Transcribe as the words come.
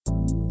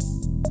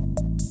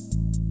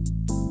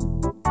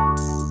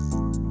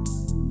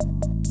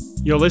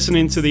You're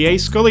listening to the A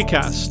Scully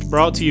Cast,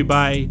 brought to you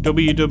by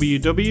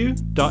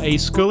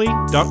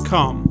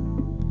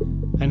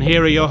www.ascully.com. And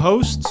here are your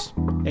hosts,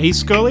 A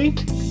Scully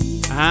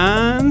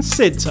and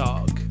Sid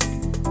Talk.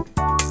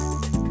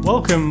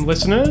 Welcome,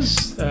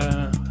 listeners.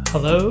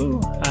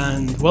 Hello,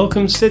 and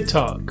welcome, Sid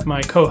Talk,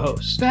 my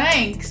co-host.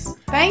 Thanks.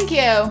 Thank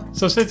you.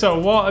 So, Sid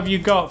Talk, what have you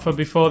got for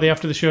before the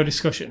after the show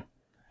discussion?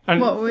 And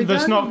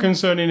that's not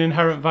concerning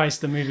Inherent Vice,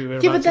 the movie we're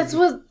about but that's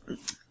what...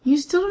 You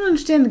still don't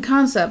understand the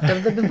concept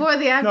of the before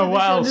the after. No,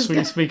 what else were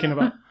you speaking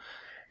about?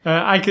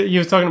 You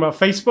were talking about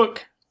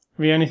Facebook.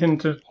 Have you anything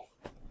to... A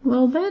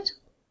little bit?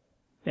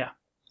 Yeah.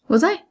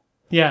 Was I?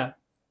 Yeah.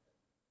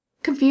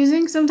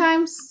 Confusing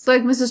sometimes? It's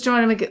like Mrs.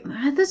 trying to make it...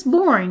 That's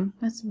boring.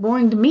 That's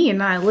boring to me,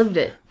 and I lived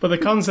it. But the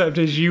concept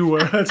is you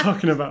were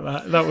talking about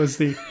that. That was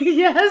the...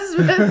 Yes.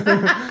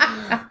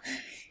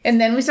 And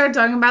then we started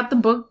talking about the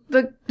book,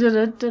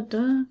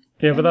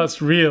 Yeah, but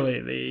that's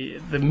really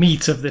the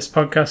meat of this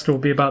podcast will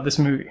be about this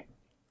movie.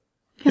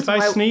 If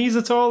I sneeze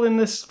at all in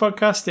this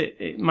podcast,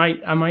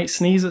 I might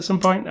sneeze at some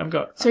point.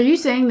 So are you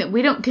saying that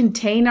we don't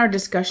contain our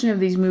discussion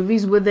of these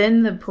movies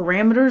within the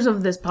parameters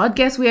of this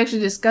podcast? We actually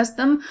discuss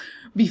them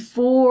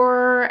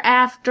before,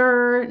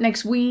 after,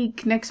 next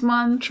week, next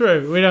month?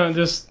 True. We don't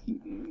just...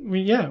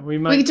 we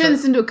might... We could turn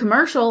this into a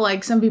commercial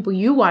like some people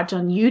you watch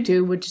on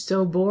YouTube, which is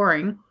so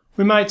boring.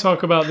 We might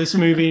talk about this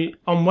movie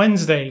on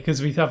Wednesday because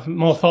we have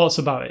more thoughts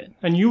about it.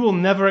 And you will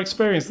never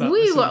experience that.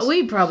 We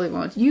probably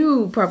won't.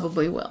 You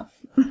probably will.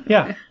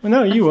 Yeah. Well,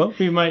 no, you will.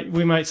 We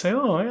might say,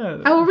 oh,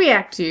 yeah. I will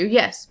react to you,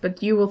 yes.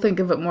 But you will think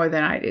of it more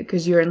than I do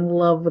because you're in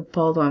love with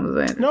Paul Thomas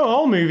Anderson. No,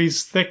 all movies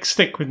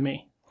stick with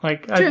me.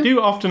 Like, True. I do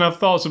often have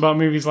thoughts about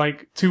movies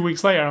like 2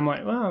 weeks later. I'm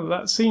like, well,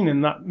 that scene in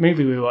that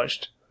movie we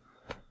watched.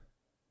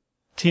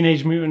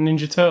 Teenage Mutant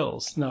Ninja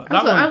Turtles. No,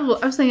 that one. I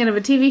was thinking of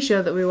a TV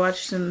show that we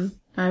watched and...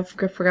 I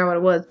forgot what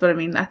it was, but I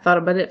mean, I thought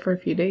about it for a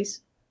few days.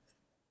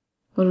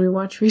 What did we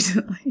watch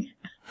recently?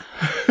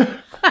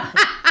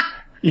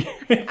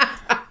 It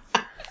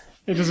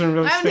doesn't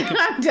really stick.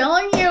 I'm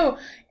telling you,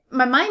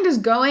 my mind is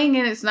going,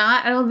 and it's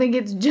not. I don't think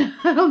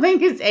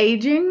it's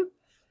aging.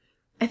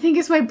 I think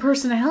it's my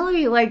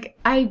personality. Like,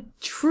 I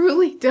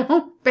truly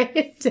don't pay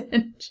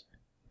attention.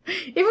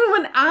 Even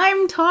when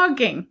I'm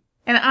talking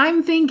and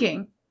I'm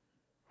thinking,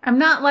 I'm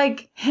not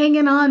like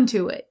hanging on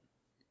to it.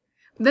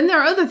 Then there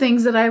are other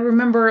things that I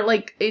remember,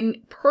 like,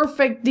 in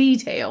perfect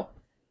detail.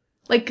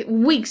 Like,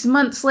 weeks,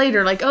 months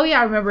later, like, oh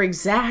yeah, I remember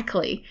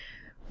exactly.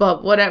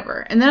 But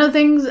whatever. And then other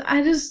things,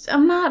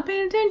 I'm not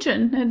paying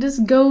attention. It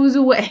just goes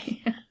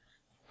away.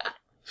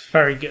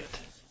 Very good.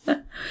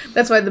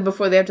 That's why the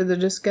before the after the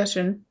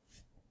discussion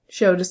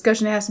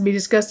has to be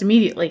discussed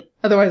immediately.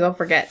 Otherwise I'll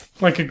forget.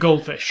 Like a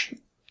goldfish.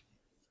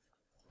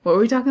 What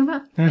were we talking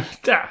about?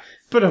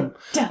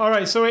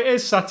 Alright, so it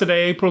is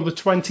Saturday, April the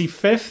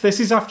 25th. This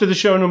is after the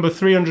show number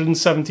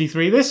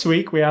 373. This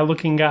week we are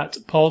looking at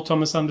Paul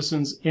Thomas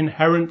Anderson's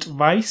Inherent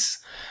Vice.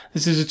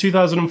 This is a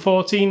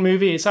 2014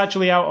 movie. It's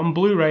actually out on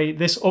Blu-ray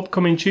this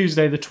upcoming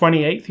Tuesday, the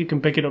 28th. You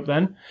can pick it up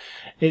then.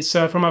 It's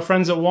from our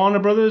friends at Warner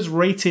Brothers,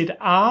 rated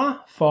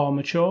R for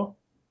mature.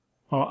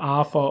 Or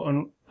R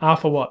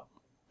for what?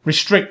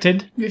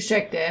 Restricted.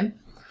 Restricted.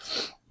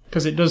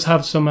 Because it does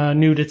have some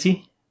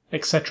nudity,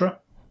 etc.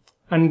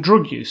 And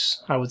drug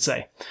use, I would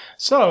say.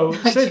 So,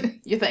 Sid...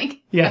 You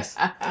think? Yes.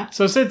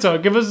 So, Sid,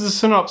 give us the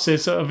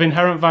synopsis of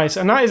Inherent Vice.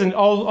 And that is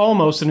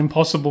almost an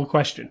impossible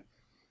question.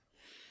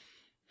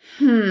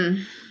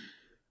 I'm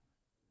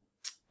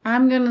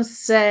gonna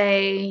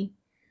say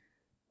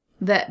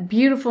that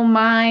Beautiful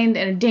Mind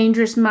and A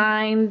Dangerous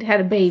Mind had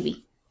a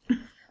baby.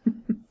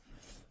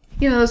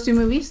 You know those two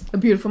movies? A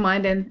Beautiful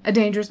Mind and A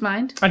Dangerous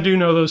Mind? I do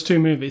know those two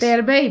movies. They had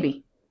a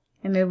baby.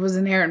 And it was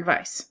Inherent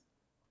Vice.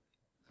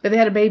 But they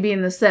had a baby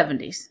in the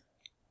 70s.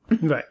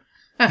 Right.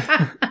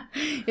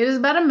 It is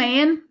about a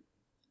man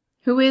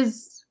who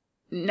is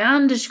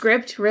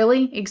nondescript,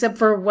 really, except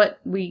for what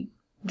we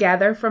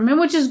gather from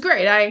him, which is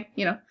great.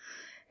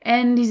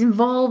 And he's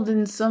involved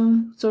in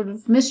some sort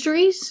of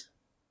mysteries.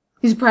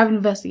 He's a private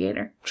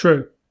investigator.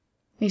 True.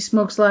 He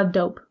smokes a lot of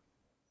dope.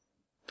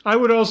 I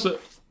would also...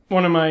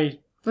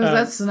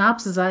 That's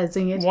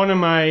synopsisizing it. One of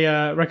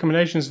my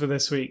recommendations for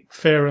this week,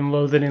 Fear and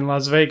Loathing in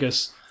Las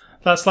Vegas.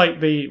 That's like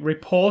the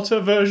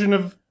reporter version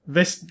of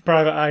this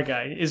Private Eye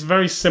guy. It's a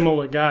very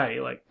similar guy,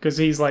 like, because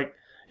he's like,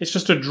 it's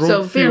just a drug.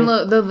 So Fear and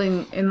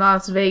Loathing in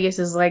Las Vegas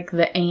is like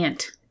the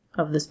aunt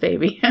of this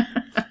baby.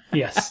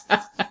 Yes.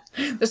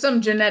 There's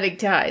some genetic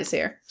ties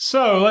here.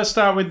 So let's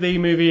start with the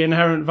movie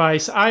Inherent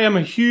Vice. I am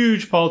a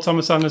huge Paul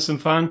Thomas Anderson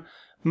fan.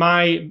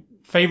 My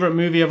favorite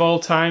movie of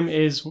all time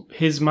is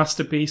his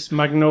masterpiece,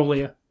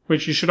 Magnolia,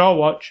 which you should all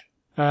watch.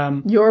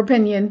 Your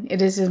opinion,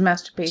 it is his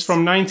masterpiece. It's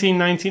from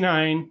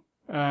 1999.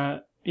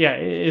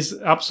 It is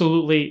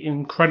absolutely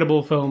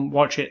incredible film.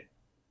 Watch it.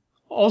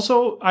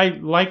 Also, I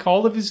like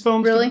all of his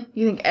films. Really?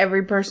 You think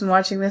every person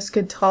watching this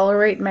could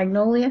tolerate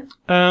Magnolia?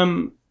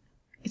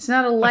 It's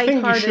not a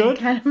lighthearted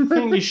kind of movie. I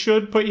think you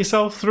should put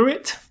yourself through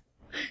it.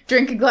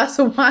 drink a glass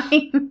of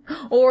wine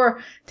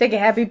or take a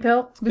happy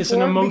pill before. It's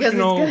an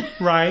emotional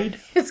ride.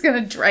 It's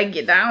going to drag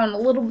you down a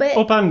little bit.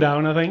 Up and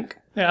down, I think.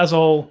 It has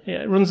all...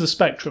 Yeah, it runs the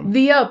spectrum.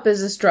 The up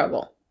is a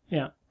struggle.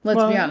 Yeah.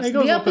 Let's be honest.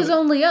 The up is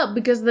only up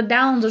because the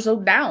downs are so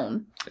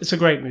down. It's a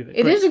great movie.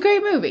 It is a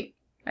great movie.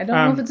 I don't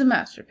know if it's a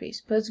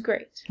masterpiece, but it's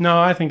great. No,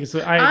 I think it's...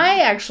 I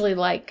actually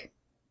like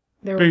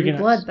There Will Be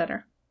Blood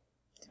better,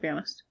 to be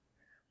honest.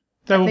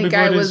 I think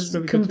I was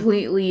really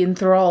completely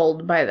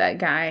enthralled by that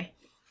guy.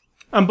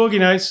 And Boogie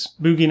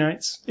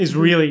Nights is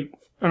really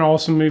an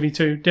awesome movie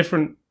too.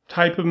 Different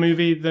type of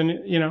movie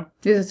than, you know.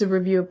 Is this a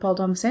review of Paul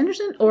Thomas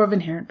Anderson or of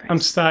Inherent Vice? I'm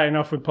starting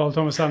off with Paul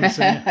Thomas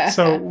Anderson.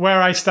 So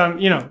where I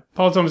stand, you know,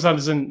 Paul Thomas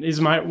Anderson is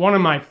one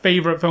of my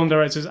favourite film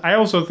directors. I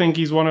also think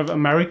he's one of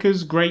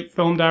America's great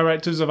film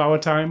directors of our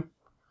time.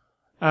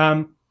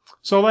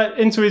 So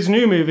into his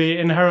new movie,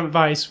 Inherent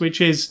Vice, which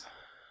is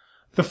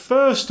the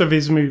first of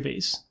his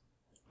movies.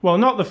 Well,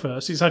 not the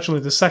first. It's actually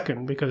the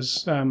second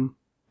because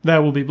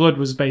There Will Be Blood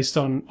was based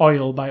on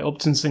Oil by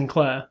Upton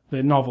Sinclair,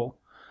 the novel.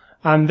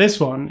 And this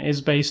one is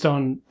based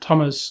on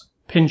Thomas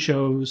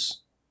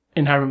Pynchot's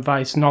Inherent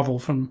Vice novel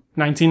from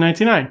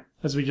 1999,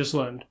 as we just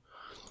learned.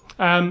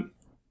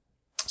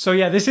 So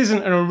yeah, this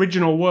isn't an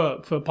original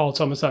work for Paul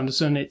Thomas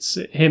Anderson. It's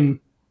him,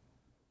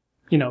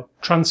 you know,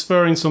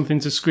 transferring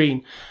something to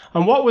screen.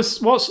 And what's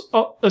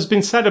has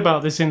been said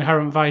about this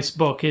Inherent Vice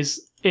book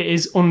is it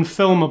is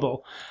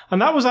unfilmable. And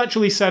that was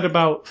actually said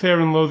about Fear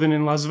and Loathing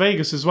in Las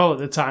Vegas as well at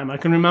the time. I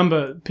can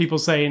remember people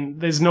saying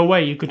there's no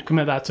way you could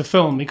commit that to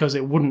film because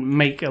it wouldn't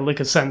make a lick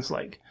of sense,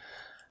 like.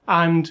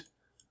 And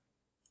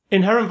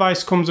Inherent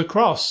Vice comes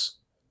across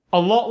a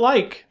lot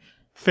like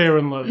Fear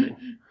and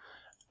Loathing.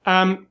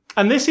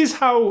 And this is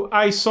how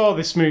I saw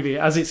this movie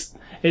as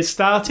it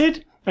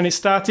started, and it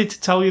started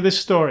to tell you this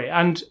story.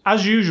 And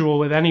as usual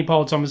with any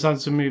Paul Thomas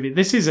Anderson movie,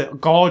 this is a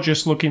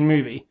gorgeous looking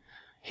movie.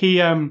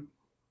 The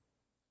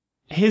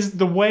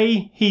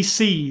way he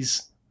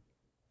sees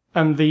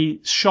and the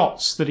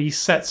shots that he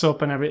sets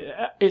up and everything,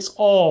 it's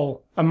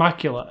all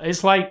immaculate.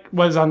 It's like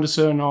Wes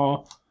Anderson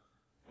or,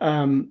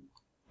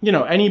 you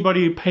know,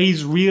 anybody who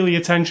pays really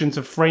attention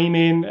to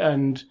framing,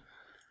 and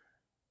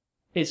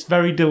it's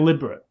very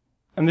deliberate.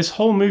 And this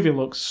whole movie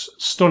looks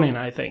stunning,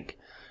 I think.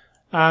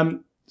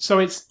 So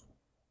it's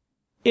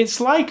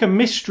like a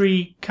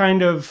mystery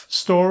kind of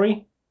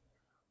story.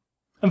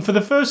 And for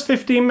the first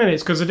 15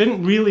 minutes, because I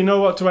didn't really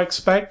know what to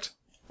expect,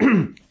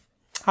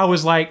 I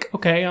was like,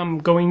 okay,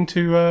 we're going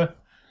to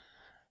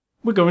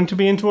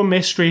be into a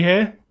mystery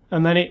here.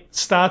 And then it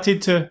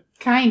started to...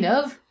 Kind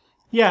of.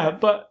 Yeah,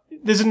 but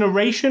there's a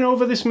narration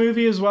over this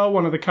movie as well.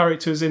 One of the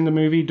characters in the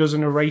movie does a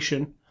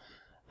narration.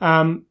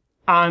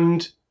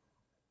 And,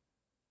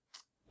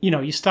 you know,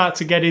 you start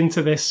to get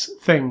into this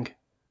thing.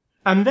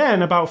 And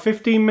then about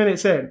 15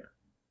 minutes in,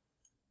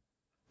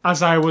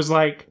 as I was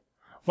like,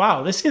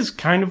 wow, this is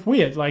kind of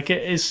weird. Like,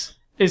 it's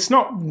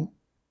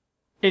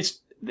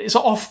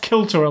off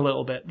kilter a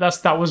little bit.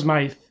 That was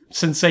my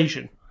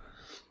sensation.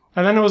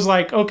 And then I was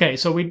like, okay,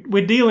 so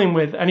we're dealing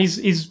with, and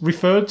he's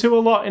referred to a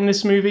lot in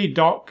this movie,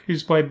 Doc,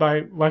 who's played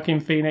by Joaquin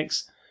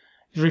Phoenix.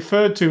 He's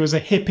referred to as a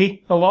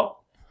hippie a lot.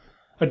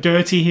 A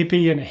dirty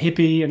hippie and a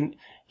hippie, and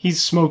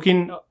he's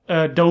smoking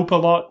dope a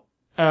lot.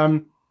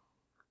 And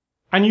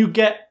you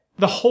get,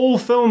 the whole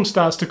film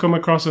starts to come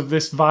across of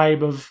this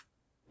vibe of,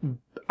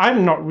 I've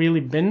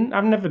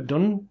never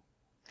done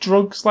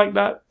drugs like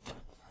that.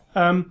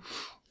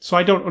 So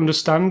I don't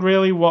understand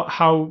really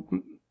how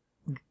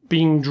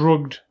being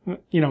drugged,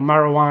 you know,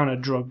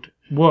 marijuana drugged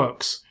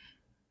works.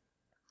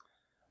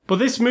 But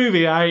this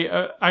movie,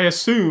 I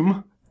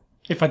assume,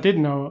 if I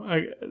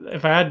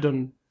had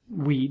done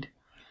weed,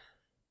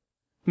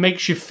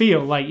 makes you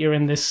feel like you're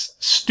in this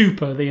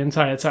stupor the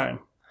entire time.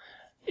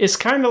 It's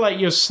kind of like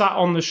you're sat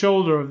on the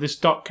shoulder of this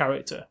Doc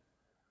character.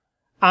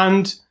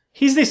 And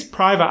he's this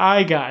private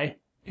eye guy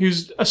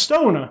who's a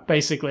stoner,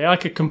 basically,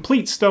 like a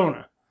complete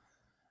stoner.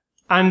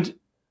 And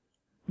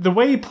the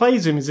way he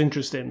plays him is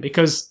interesting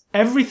because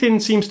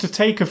everything seems to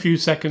take a few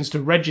seconds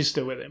to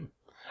register with him.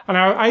 And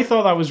I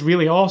thought that was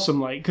really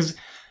awesome, like, because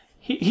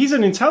he's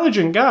an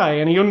intelligent guy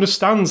and he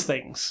understands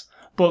things.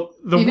 But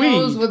he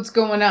knows what's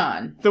going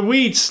on. The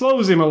weed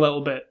slows him a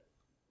little bit.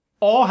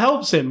 Or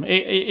helps him.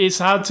 It's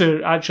hard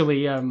to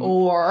actually...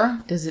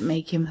 or does it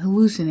make him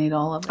hallucinate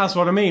all of it? That's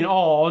what I mean.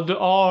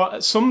 Or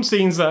some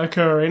scenes that are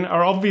occurring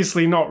are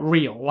obviously not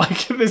real.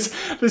 Like,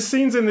 there's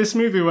scenes in this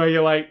movie where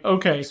you're like,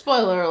 okay...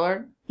 Spoiler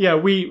alert.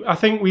 Yeah, I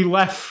think we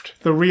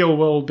left the real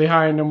world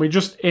behind and we're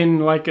just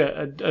in like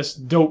a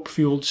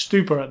dope-fueled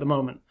stupor at the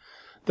moment.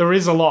 There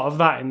is a lot of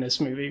that in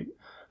this movie.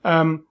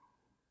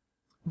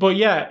 But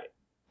yeah...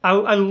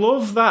 I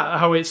love that,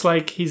 how it's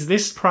like he's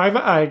this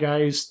private eye guy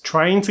who's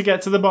trying to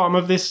get to the bottom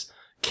of this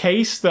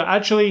case that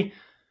actually...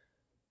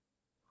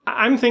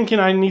 I'm thinking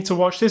I need to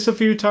watch this a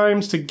few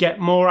times to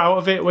get more out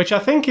of it, which I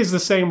think is the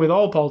same with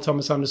all Paul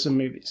Thomas Anderson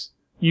movies.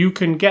 You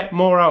can get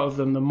more out of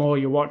them the more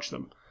you watch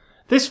them.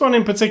 This one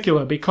in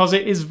particular, because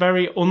it is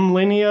very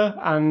unlinear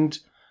and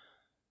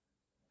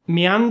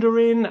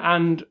meandering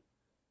and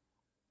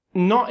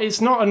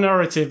it's not a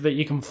narrative that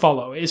you can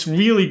follow. It's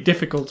really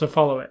difficult to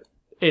follow it.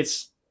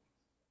 It's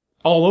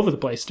all over the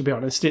place, to be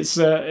honest. It's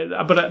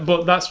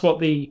but that's what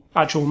the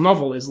actual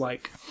novel is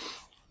like.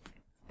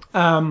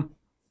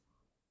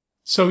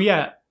 So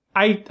yeah,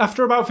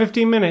 after about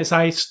 15 minutes,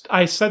 I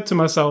said to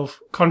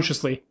myself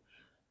consciously,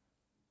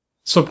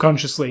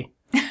 subconsciously,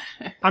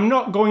 I'm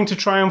not going to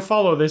try and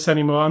follow this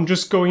anymore. I'm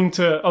just going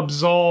to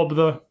absorb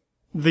the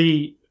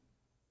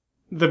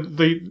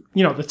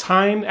the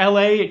time.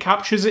 LA, it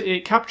captures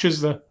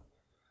the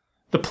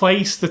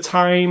place, the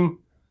time.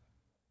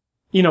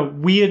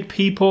 Weird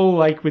people,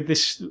 like with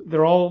this,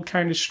 they're all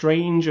kind of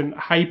strange and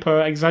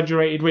hyper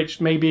exaggerated,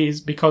 which maybe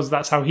is because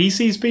that's how he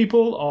sees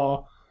people,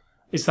 or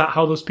is that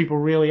how those people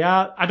really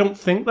are? I don't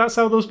think that's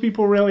how those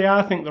people really are.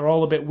 I think they're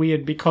all a bit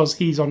weird because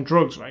he's on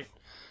drugs, right?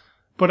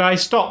 But I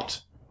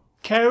stopped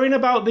caring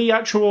about the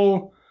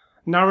actual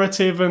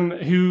narrative and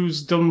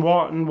who's done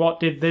what and what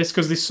did this,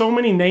 because there's so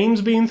many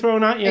names being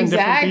thrown at you.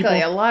 Exactly, and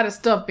different a people. lot of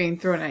stuff being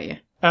thrown at you.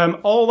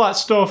 All that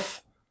stuff.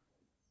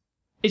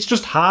 It's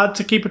just hard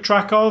to keep a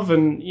track of,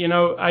 and,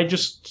 I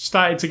just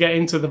started to get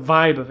into the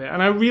vibe of it.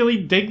 And I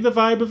really dig the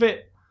vibe of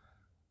it,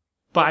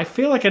 but I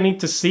feel like I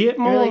need to see it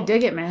more. I really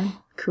dig it, man.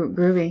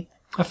 Groovy.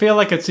 I feel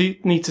like I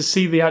need to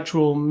see the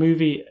actual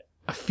movie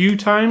a few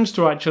times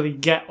to actually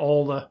get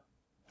all the...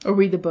 Or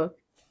read the book.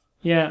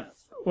 Yeah.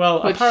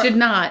 Well, which should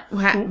not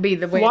be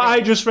the way... What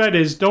I just read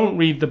is don't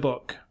read the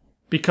book,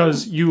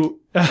 because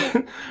you...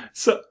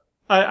 So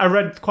I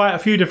read quite a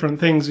few different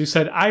things who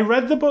said, I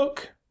read the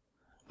book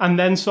and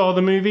then saw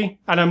the movie,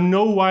 and I'm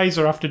no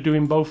wiser after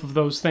doing both of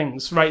those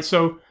things, right?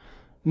 So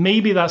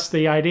maybe that's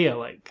the idea,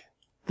 like,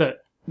 that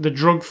the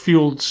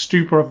drug-fueled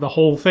stupor of the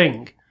whole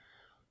thing,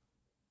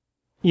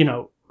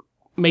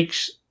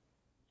 makes...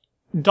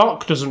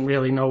 Doc doesn't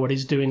really know what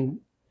he's doing,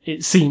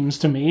 it seems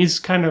to me. He's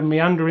kind of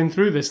meandering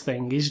through this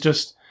thing. He's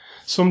just...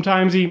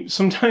 Sometimes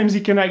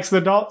he connects the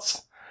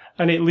dots,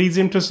 and it leads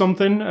him to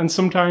something, and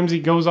sometimes he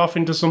goes off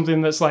into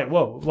something that's like,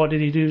 whoa, what did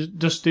he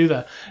just do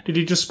there? Did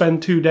he just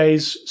spend 2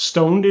 days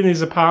stoned in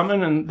his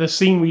apartment, and the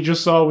scene we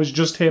just saw was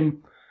just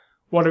him,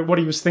 what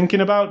he was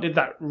thinking about? Did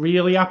that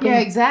really happen? Yeah,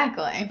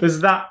 exactly. There's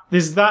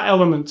that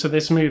element to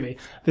this movie.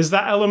 There's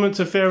that element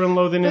to Fear and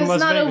Loathing in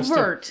Las Vegas. It's not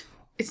overt.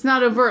 It's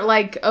not overt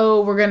like,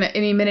 oh, we're gonna,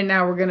 any minute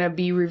now, we're gonna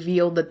be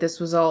revealed that this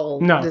was all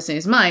this in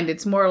his mind.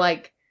 It's more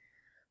like,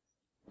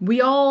 we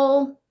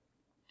all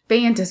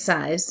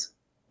fantasize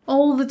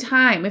all the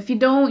time. If you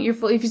don't, you're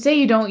full. If you say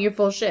you don't, you're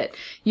full of shit.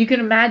 You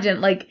can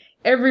imagine, like,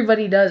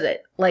 everybody does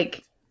it.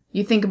 Like,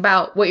 you think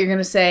about what you're going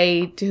to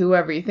say to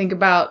whoever. You think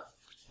about,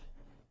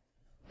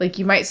 like,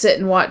 you might sit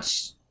and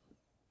watch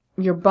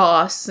your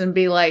boss and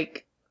be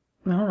like,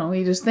 I don't know,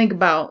 you just think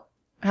about,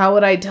 how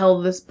would I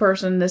tell this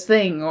person this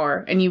thing?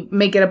 And you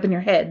make it up in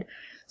your head.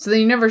 So then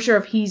you're never sure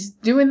if he's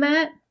doing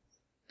that,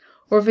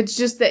 or if it's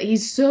just that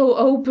he's so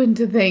open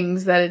to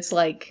things that it's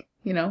like,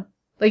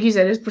 like you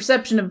said, his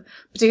perception of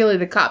particularly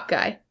the cop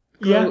guy.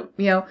 Yeah.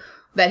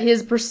 That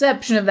his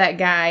perception of that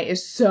guy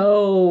is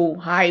so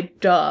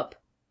hyped up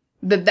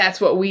that that's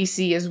what we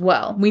see as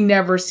well. We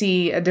never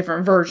see a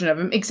different version of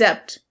him,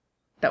 except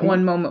that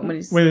one moment when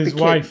he's with his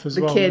wife as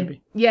well.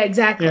 Maybe. Yeah,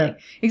 exactly. Yeah.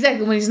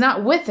 Exactly. When he's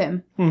not with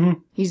him,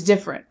 he's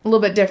different. A little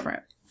bit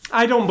different.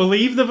 I don't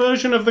believe the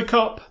version of the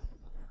cop.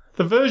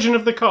 The version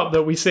of the cop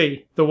that we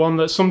see, the one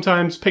that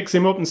sometimes picks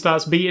him up and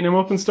starts beating him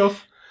up and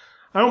stuff,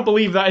 I don't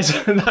believe that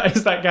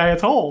is that guy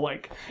at all,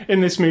 like, in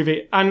this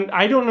movie. And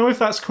I don't know if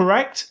that's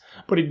correct,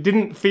 but it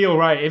didn't feel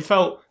right. It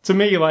felt, to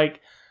me,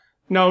 like,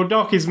 no,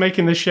 Doc is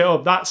making this shit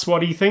up. That's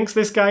what he thinks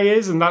this guy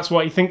is, and that's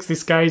what he thinks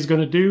this guy is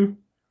going to do.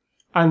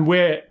 And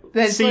we're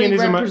seeing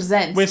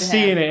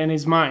it in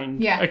his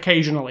mind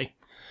occasionally.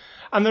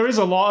 And there is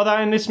a lot of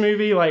that in this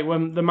movie, like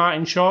when the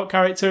Martin Short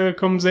character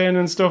comes in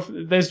and stuff.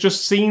 There's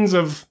just scenes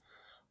of,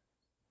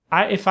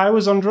 if I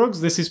was on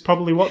drugs, this is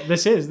probably what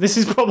this is. This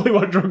is probably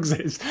what drugs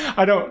is.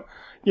 I don't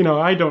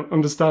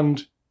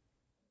understand.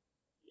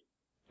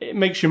 It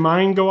makes your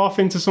mind go off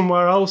into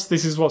somewhere else.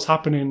 This is what's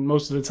happening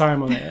most of the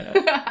time on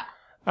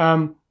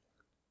it.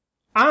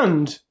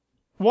 And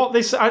what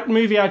this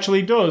movie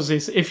actually does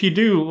is, if you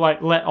do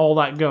like let all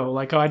that go,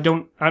 like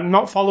I'm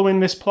not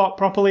following this plot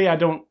properly. I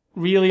don't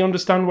really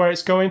understand where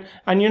it's going.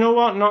 And you know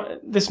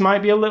what? This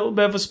might be a little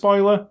bit of a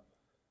spoiler.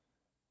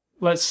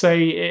 Let's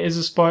say it is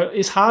a spoil.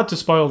 It's hard to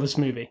spoil this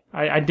movie.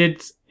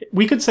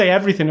 We could say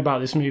everything about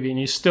this movie and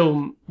you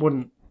still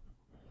wouldn't.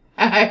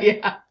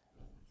 Yeah.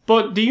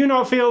 But do you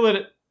not feel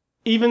that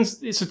even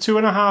it's a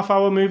 2.5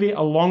 hour movie, a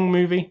long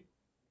movie,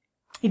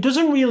 it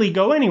doesn't really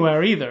go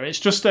anywhere either. It's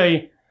just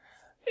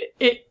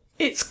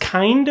it's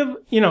kind of,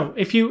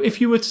 if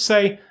you were to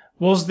say,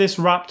 was this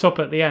wrapped up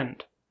at the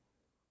end?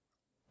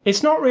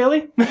 It's not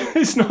really.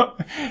 It's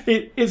not.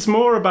 It's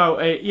more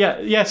about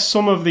yes.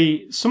 Some of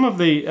the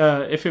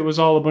if it was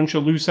all a bunch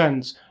of loose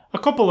ends, a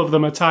couple of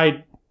them are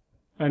tied,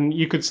 and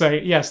you could say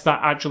yes,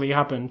 that actually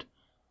happened.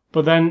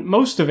 But then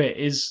most of it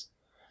is,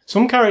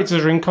 some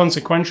characters are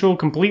inconsequential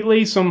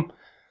completely. Some,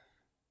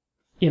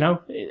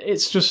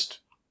 it's just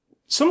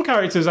some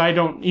characters I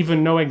don't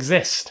even know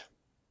exist.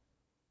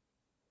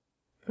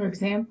 For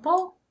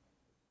example?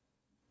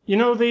 You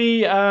know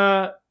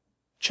the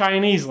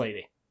Chinese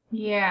lady?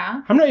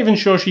 Yeah. I'm not even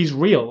sure she's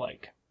real,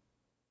 like.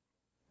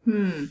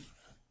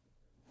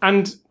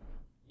 And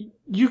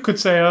you could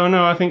say, oh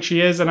no, I think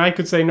she is, and I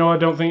could say, no, I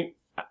don't think...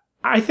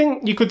 I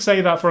think you could say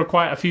that for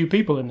quite a few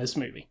people in this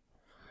movie.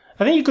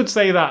 I think you could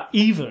say that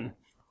even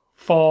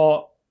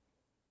for,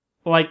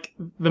 like,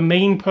 the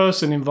main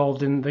person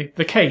involved in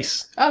the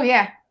case. Oh,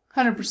 yeah.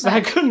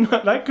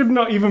 100%. That could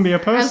not even be a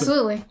person.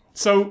 Absolutely.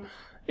 So,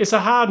 it's a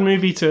hard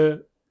movie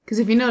to... Because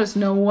if you notice,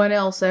 no one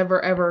else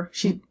ever,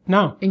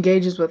 No.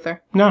 engages with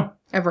her. No.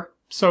 Ever.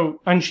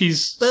 So, and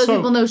she's... But other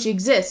people know she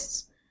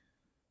exists.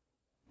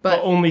 But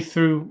only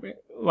through,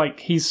 like,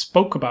 he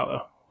spoke about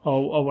her,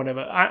 or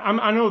whatever.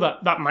 I know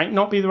that might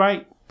not be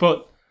right,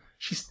 but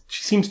she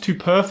seems too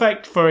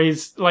perfect for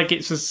his... Like,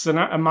 it's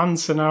a man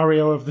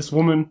scenario of this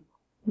woman.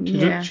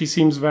 She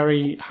seems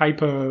very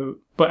hyper,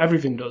 but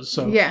everything does,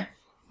 so... Yeah.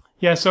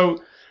 Yeah,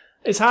 so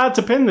it's hard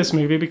to pin this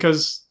movie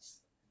because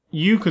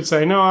you could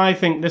say, no, I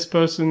think this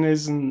person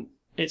isn't...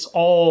 It's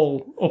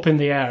all up in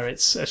the air.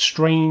 It's a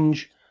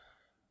strange...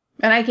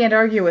 And I can't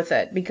argue with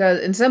it,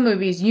 because in some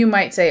movies you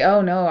might say,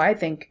 oh no, I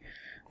think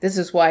this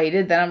is why he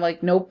did that. I'm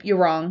like, nope, you're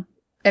wrong.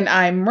 And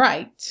I'm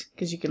right,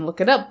 because you can look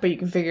it up, or you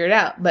can figure it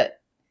out,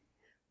 but...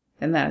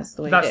 And that's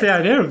the way That's it is. the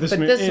idea of this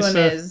movie. But this one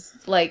is,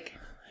 like...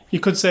 You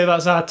could say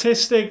that's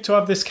artistic, to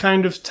have this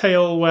kind of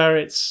tale where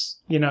it's,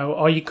 you know,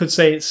 or you could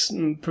say it's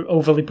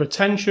overly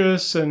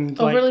pretentious and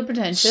overly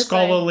pretentious,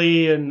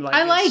 scholarly, and like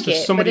I like it's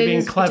just it, somebody but it being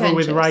is clever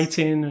with pretentious.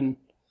 writing, and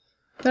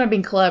They're not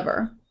being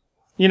clever.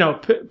 you know,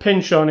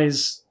 Pynchon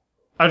is.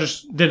 I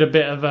just did a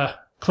bit of a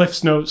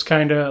Cliff's Notes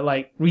kind of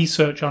like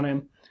research on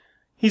him.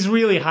 He's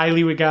really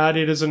highly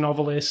regarded as a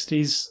novelist.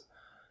 He's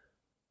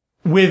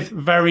with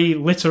very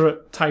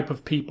literate type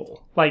of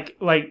people, like.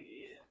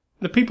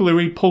 The people who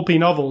read pulpy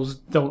novels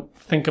don't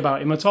think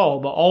about him at all,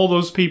 but all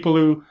those people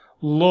who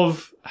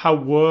love how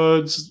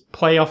words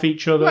play off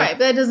each other... Right, but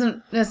that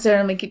doesn't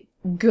necessarily make it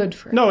good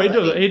for No,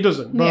 everybody. it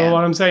doesn't. But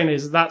what I'm saying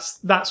is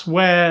that's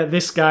where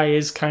this guy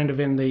is kind of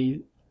in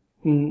the,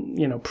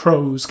 you know,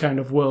 prose kind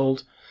of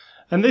world.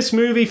 And this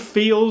movie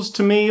feels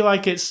to me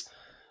like it's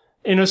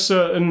in a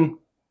certain...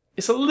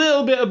 It's a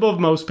little bit above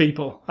most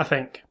people, I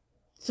think.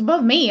 It's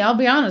above me, I'll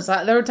be honest.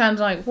 There were times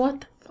I'm like,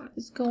 what the fuck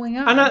is going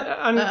on?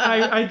 And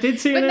I did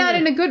see but not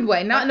in a good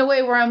way. Not in a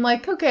way where I'm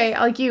like, okay,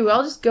 like you,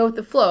 I'll just go with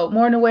the flow.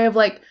 More in a way of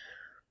like,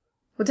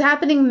 what's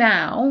happening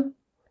now,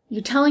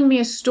 you're telling me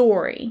a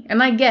story.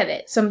 And I get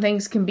it. Some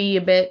things can be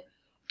a bit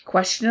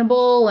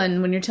questionable.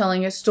 And when you're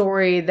telling a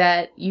story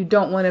that you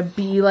don't want to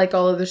be like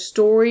all other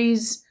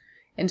stories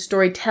and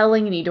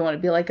storytelling, and you don't want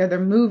to be like other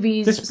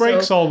movies. This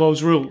breaks all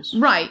those rules.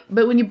 Right.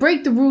 But when you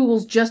break the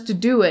rules just to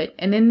do it,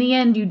 and in the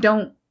end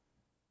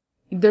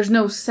there's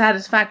no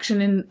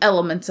satisfaction in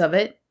elements of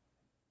it,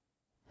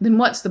 then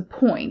what's the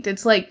point?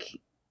 It's like,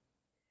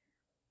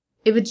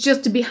 if it's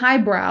just to be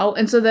highbrow,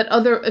 and so that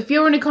if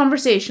you're in a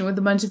conversation with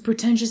a bunch of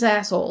pretentious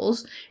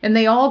assholes, and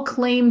they all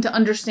claim to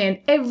understand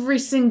every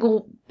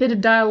single bit of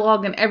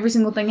dialogue and every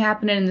single thing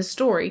happening in the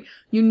story,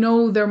 you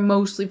know they're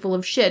mostly full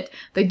of shit.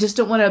 They just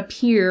don't want to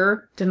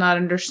appear to not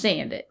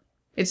understand it.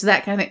 It's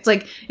that kind of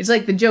thing. It's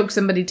like the joke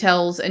somebody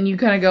tells, and you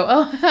kind of go,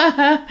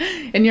 oh,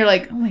 and you're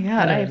like, oh my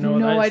god, I have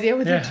no idea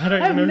what they're talking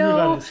about. I don't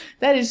know who that is.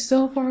 That is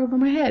so far over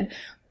my head.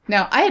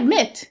 Now, I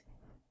admit,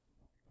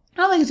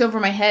 I don't think it's over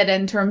my head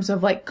in terms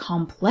of like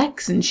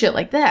complex and shit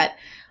like that.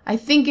 I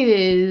think it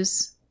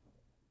is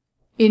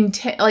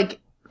like,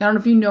 I don't know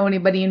if you know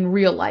anybody in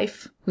real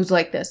life who's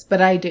like this,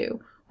 but I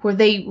do, where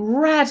they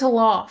rattle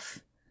off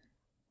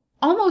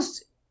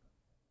almost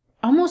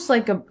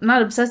like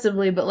not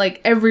obsessively, but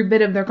like every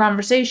bit of their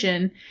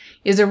conversation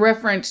is a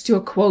reference to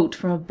a quote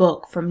from a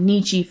book, from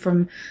Nietzsche,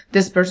 from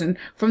this person,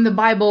 from the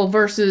Bible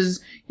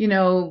versus, you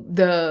know,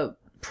 the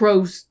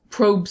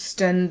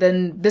Probst and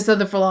then this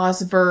other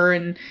philosopher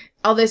and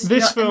all this.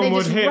 This film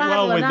would hit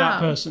well with that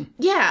person.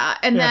 Yeah,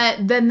 and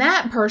then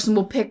that person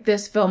will pick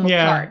this film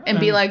apart and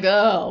be like,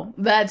 oh,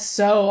 that's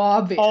so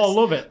obvious. Oh, I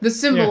love it. The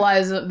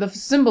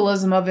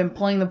symbolism of him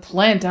pulling the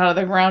plant out of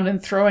the ground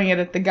and throwing it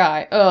at the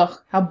guy. Ugh,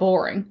 how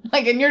boring.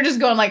 Like, and you're just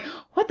going like,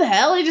 what the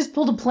hell? He just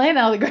pulled a plant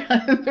out of the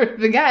ground and threw it at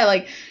the guy.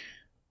 Like,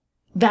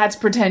 that's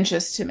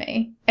pretentious to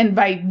me. And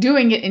by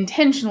doing it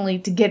intentionally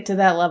to get to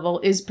that level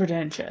is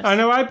pretentious. I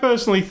know, I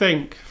personally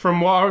think, from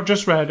what I've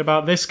just read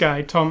about this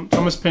guy,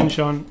 Thomas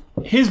Pynchon,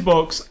 his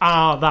books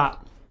are that.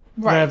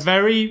 Right. They're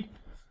very...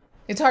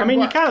 It's hard. I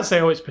mean, you can't say,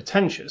 oh, it's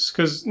pretentious,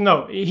 because,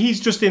 no, he's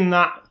just in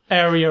that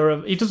area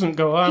of... He doesn't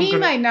go,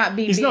 might not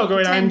be. He's not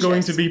going, I'm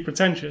going to be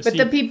pretentious. But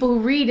the people who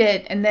read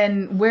it and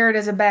then wear it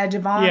as a badge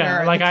of honor...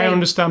 Yeah, like, I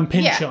understand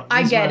Pynchon. Yeah,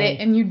 I get it,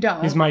 and you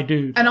don't. He's my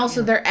dude. And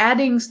also, they're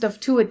adding stuff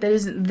to it that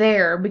isn't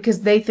there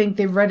because they think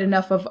they've read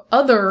enough of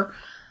other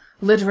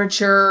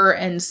literature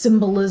and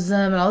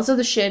symbolism and all this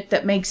other shit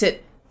that makes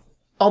it...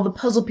 all the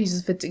puzzle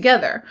pieces fit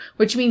together,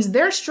 which means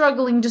they're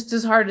struggling just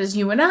as hard as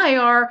you and I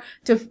are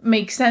to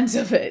make sense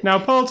of it. Now,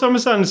 Paul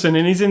Thomas Anderson,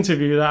 in his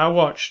interview that I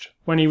watched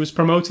when he was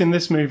promoting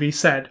this movie,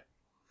 said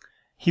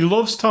he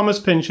loves Thomas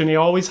Pynchon. He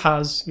always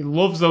has. He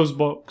loves those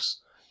books.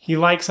 He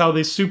likes how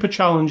they're super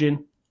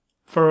challenging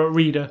for a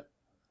reader,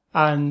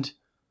 and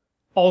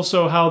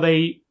also how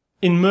they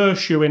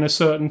immerse you in a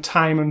certain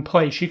time and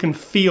place. You can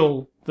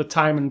feel the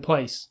time and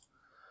place.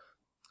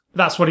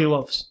 That's what he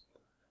loves.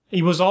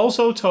 He was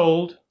also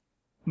told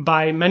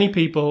by many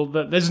people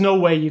that there's no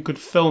way you could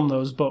film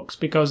those books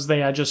because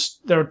they're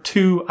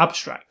too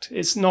abstract.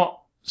 It's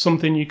not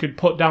something you could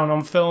put down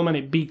on film and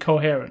it be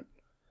coherent.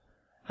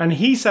 And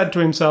he said to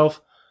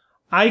himself,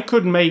 I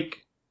could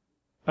make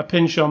a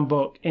Pynchon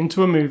book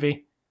into a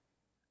movie,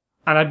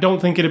 and I don't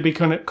think it'd be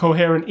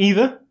coherent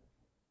either,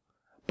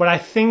 but I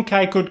think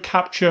I could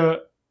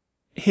capture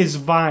his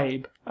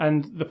vibe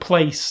and the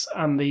place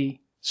and the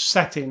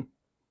setting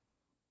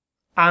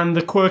and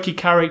the quirky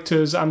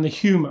characters and the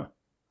humour.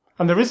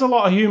 And there is a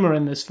lot of humour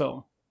in this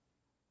film.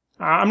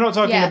 I'm not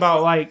talking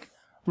about, like,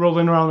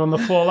 rolling around on the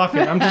floor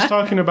laughing. I'm just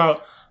talking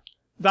about,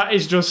 that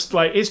is just,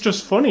 like, it's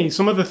just funny.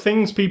 Some of the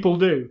things people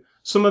do.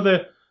 Some of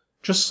the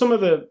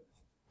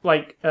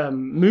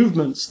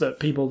movements that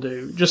people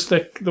do. Just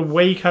the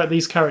way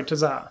these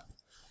characters are.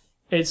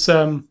 It's,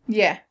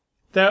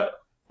 they're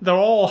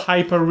all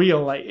hyper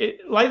real.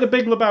 Like The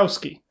Big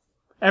Lebowski.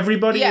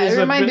 Everybody is it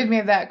reminded me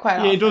of that quite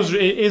often. It does.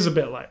 It is a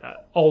bit like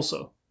that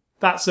also.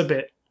 That's a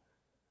bit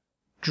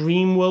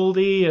dream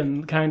worldy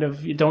and kind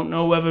of, you don't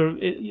know whether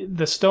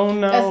the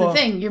stone now. That's the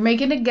thing. You're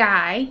making a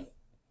guy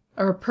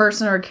or a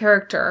person or a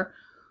character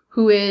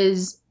who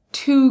is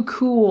too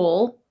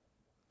cool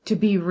to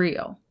be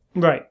real.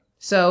 Right.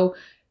 So,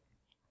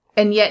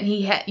 and yet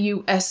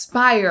you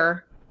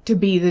aspire to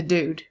be the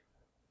dude,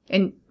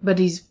 but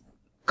he's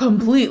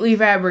completely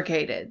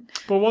fabricated.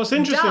 But what's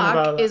interesting Doc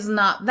about that is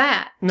not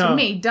that. No. To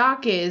me,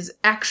 Doc is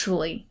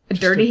actually a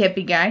dirty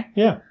hippie guy.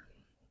 Yeah.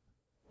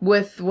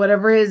 With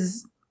whatever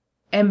his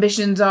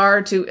ambitions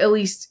are to at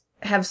least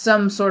have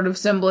some sort of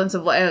semblance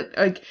of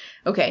like,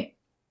 okay,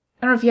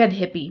 I don't know if you had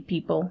hippie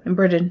people in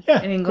Britain,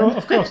 in England,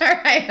 of course,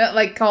 right?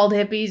 Like called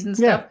hippies and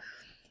stuff.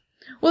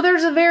 Yeah. Well,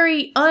 there's a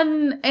very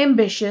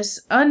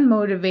unambitious,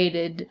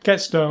 unmotivated, get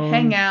stoned,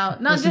 hang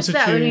out. Not just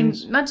that.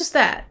 Tunes. I mean, not just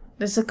that.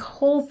 There's a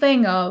whole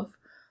thing of,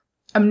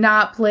 I'm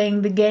not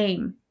playing the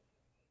game.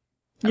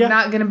 I'm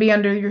not going to be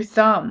under your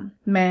thumb,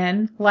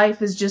 man.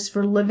 Life is just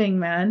for living,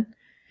 man.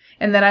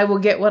 And that I will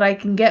get what I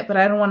can get, but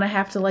I don't want to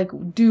have to, like,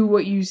 do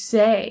what you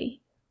say.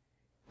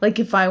 Like,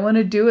 if I want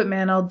to do it,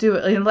 man, I'll do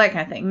it. Like, that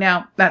kind of thing.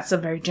 Now, that's a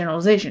very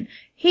generalization.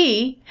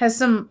 He's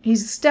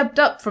stepped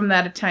up from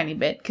that a tiny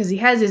bit, because he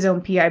has his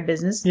own PI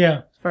business. Yeah.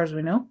 As far as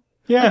we know.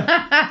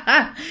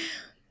 Yeah.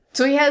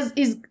 So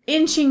he's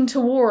inching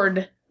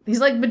toward,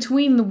 he's like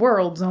between the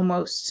worlds,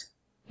 almost.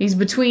 He's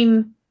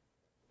between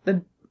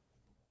the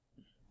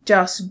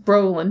Josh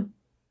Brolin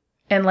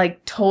and,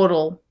 like,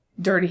 total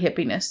dirty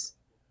hippiness.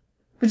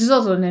 Which is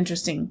also an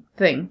interesting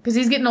thing, because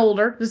he's getting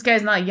older. This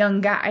guy's not a young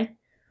guy.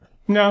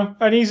 No,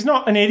 and he's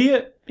not an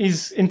idiot.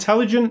 He's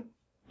intelligent.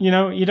 You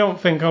know, you don't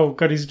think, oh,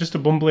 God, he's just a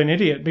bumbling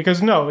idiot.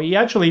 Because, no, he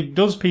actually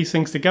does piece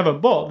things together,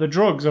 but the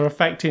drugs are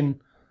affecting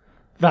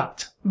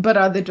that. But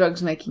are the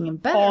drugs making him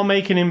better? Or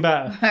making him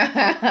better.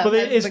 But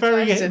it's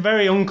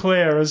very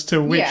unclear as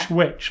to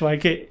which.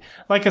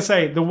 Like I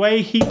say, the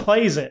way he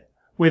plays it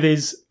with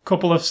his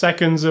couple of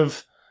seconds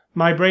of,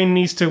 my brain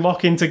needs to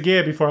lock into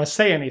gear before I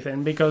say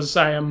anything, because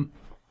I am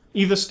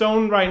either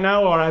stoned right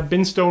now or I've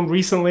been stoned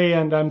recently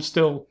and I'm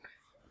still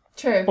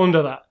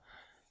under that.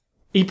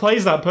 He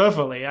plays that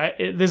perfectly.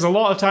 There's a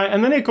lot of time,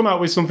 and then he'll come out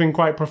with something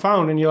quite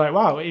profound, and you're like,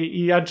 wow,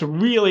 he had to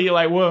really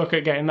work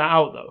at getting that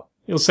out, though.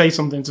 He'll say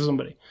something to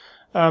somebody.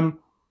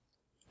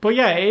 But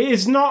yeah, it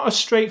is not a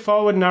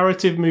straightforward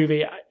narrative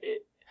movie.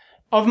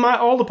 Of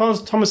all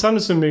the Thomas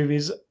Anderson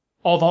movies,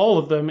 of all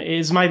of them, it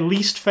is my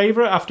least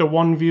favourite after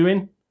one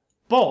viewing.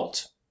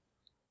 But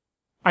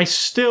I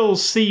still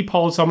see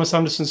Paul Thomas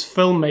Anderson's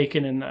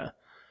filmmaking in there.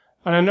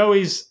 And I know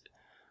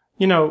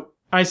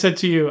I said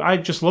to you, I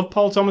just love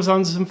Paul Thomas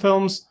Anderson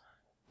films,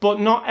 but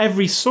not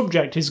every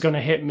subject is going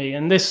to hit me.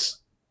 And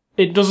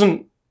it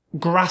doesn't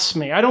grasp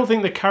me. I don't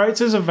think the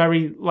characters are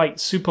very,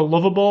 super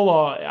lovable,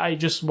 or I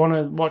just want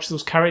to watch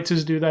those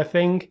characters do their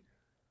thing.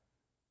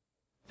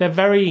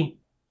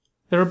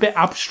 They're a bit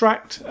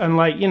abstract, and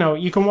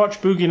you can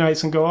watch Boogie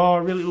Nights and go, oh, I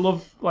really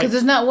love, because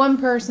there's not one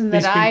person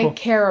that I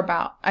care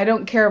about. I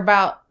don't care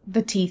about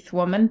the teeth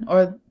woman,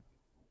 or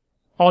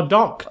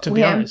Doc, to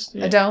be honest.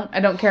 Yeah. I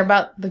don't care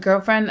about the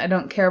girlfriend. I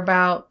don't care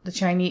about the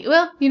Chinese.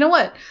 Well, you know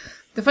what?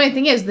 The funny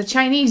thing is, the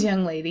Chinese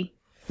young lady.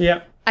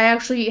 Yeah. I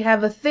actually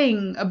have a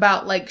thing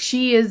about,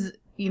 she is,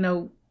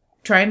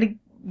 trying to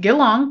get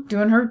along,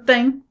 doing her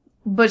thing,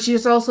 but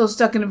she's also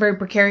stuck in a very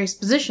precarious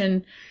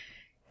position,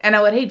 and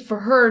I would hate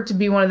for her to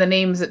be one of the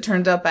names that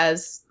turned up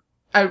as,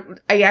 I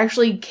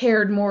actually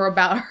cared more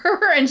about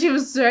her, and she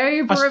was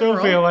very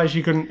peripheral.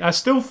 I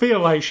still feel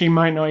like she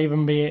might not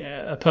even be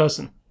a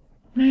person.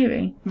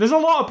 Maybe. There's a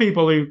lot of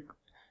people who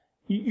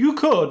you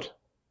could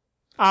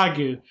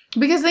argue.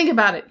 Because think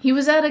about it. He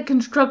was at a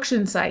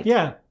construction site.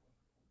 Yeah.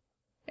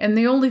 And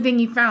the only thing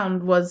he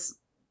found was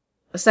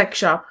a sex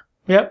shop.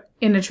 Yep.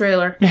 In a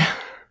trailer. Yeah.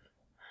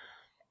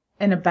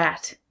 and a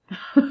bat.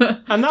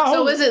 And that So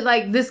whole, is it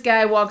like this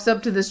guy walks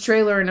up to this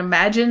trailer and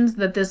imagines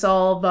that this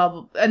all blah,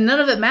 blah, and none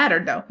of it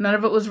mattered though. None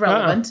of it was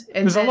relevant.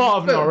 And there's then, a lot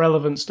of boom. not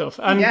relevant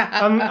stuff. And, Yeah.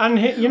 and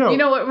you know... You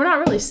know what? We're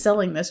not really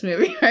selling this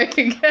movie, right?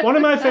 One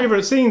of my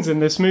favourite scenes in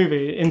this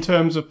movie, in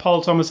terms of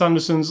Paul Thomas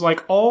Anderson's,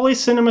 like, all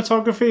his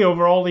cinematography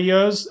over all the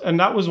years, and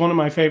that was one of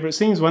my favourite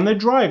scenes, when they're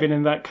driving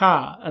in that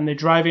car, and they're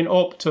driving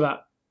up to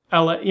that,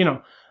 you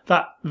know,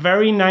 that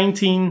very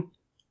 1970s,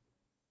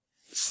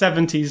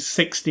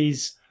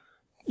 60s,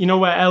 you know,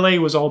 where LA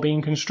was all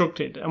being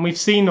constructed. And we've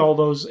seen all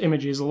those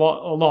images a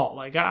lot,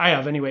 like I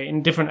have anyway,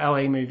 in different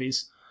LA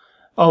movies,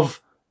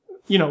 of,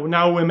 you know,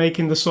 now we're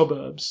making the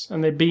suburbs,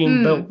 and they're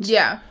being built.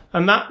 Yeah.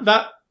 And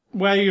that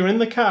where you're in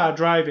the car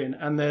driving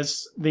and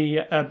there's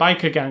the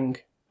biker gang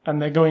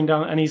and they're going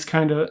down and he's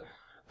kind of...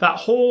 That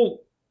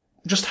whole...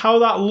 Just how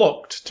that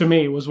looked to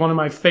me was one of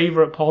my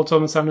favourite Paul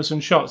Thomas Anderson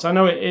shots. I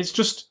know it's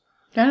just...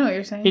 I know what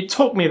you're saying. It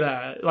took me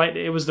there. Like,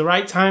 it was the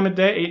right time of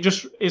day.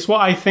 It's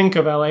what I think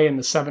of LA in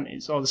the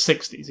 70s or the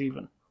 60s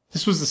even.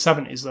 This was the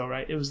 70s though,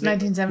 right? It was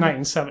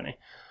 1970.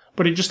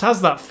 But it just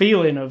has that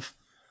feeling of...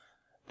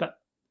 that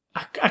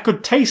I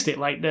could taste it,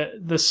 like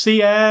the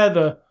sea air,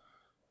 the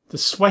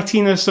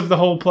sweatiness of the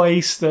whole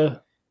place,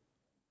 it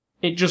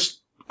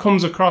just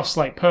comes across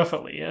like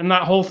perfectly. And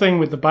that whole thing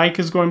with the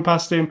bikers going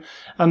past him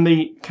and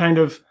the kind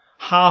of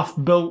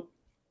half-built,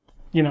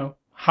 you know,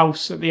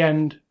 house at the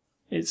end.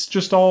 It's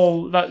just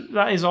all that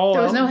is all.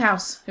 There was no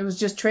house. It was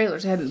just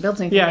trailers. It hadn't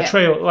built anything Yeah, yet.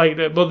 trail like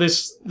that. But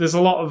there's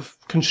a lot of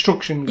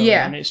construction going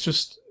on. It's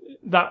just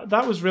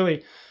that was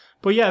really.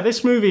 But yeah,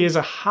 this movie is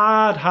a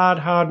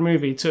hard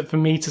movie for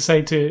me to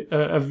say to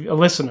a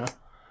listener.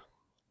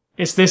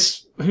 It's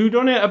this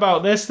whodunit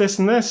about this,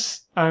 and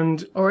this,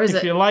 and or is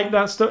if it? you like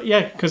that stuff,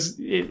 yeah, because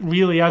it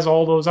really has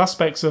all those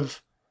aspects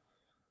of.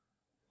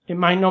 It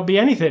might not be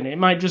anything. It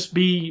might just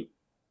be.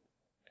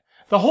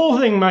 The whole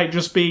thing might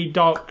just be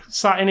Doc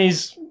sat in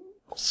his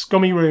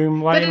scummy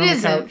room, lying on the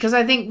couch. But it isn't, because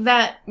I think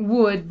that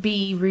would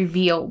be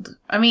revealed.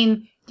 I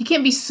mean, you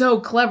can't be so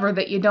clever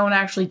that you don't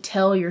actually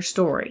tell your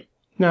story.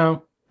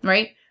 No.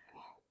 Right?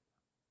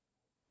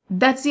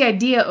 That's the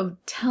idea of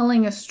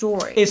telling a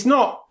story. It's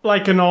not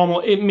like a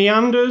normal... It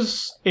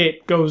meanders.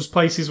 It goes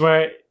places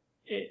where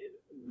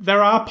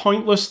there are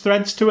pointless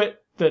threads to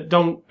it that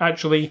don't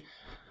actually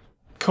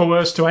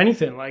coerce to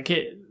anything. Like,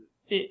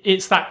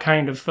 it's that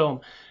kind of film.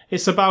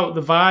 It's about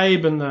the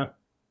vibe and the...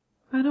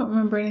 I don't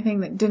remember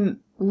anything that didn't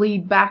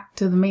lead back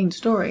to the main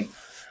story.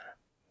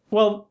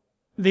 Well,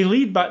 they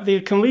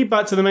can lead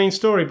back to the main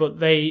story,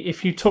 but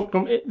if you took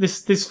them...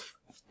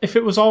 If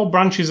it was all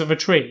branches of a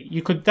tree,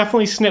 you could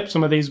definitely snip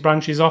some of these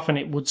branches off and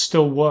it would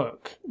still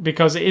work.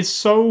 Because it is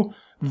so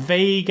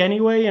vague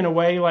anyway, in a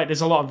way. Like, there's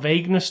a lot of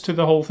vagueness to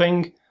the whole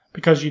thing.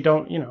 Because you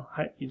don't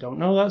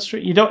know that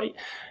street.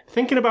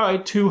 Thinking about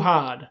it too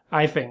hard,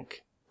 I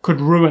think,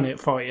 could ruin it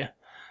for you.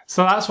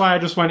 So that's why I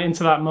just went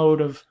into that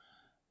mode of,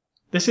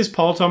 this is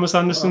Paul Thomas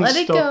Anderson's stuff.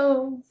 Let it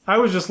go. I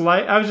was just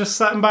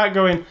sitting back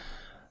going,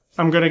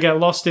 I'm going to get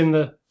lost in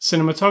the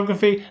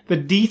cinematography. The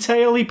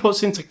detail he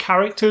puts into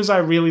characters I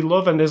really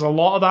love, and there's a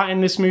lot of that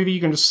in this movie. You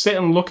can just sit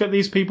and look at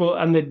these people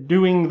and they're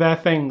doing their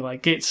thing.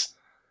 Like,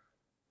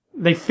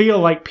 they feel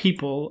like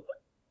people,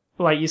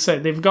 like you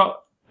said, they've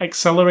got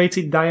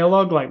accelerated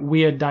dialogue, like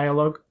weird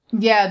dialogue.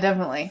 Yeah,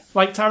 definitely.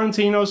 Like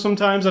Tarantino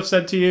sometimes, I've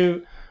said to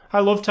you, I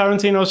love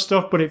Tarantino's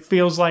stuff, but it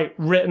feels like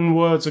written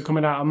words are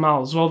coming out of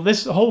mouths. Well,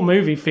 this whole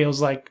movie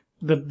feels like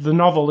the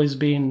novel is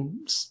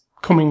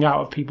coming out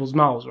of people's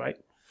mouths, right?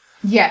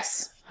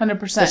 Yes,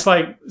 100%.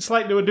 It's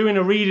like they were doing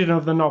a reading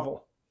of the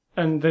novel,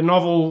 and the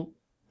novel,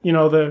 you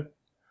know,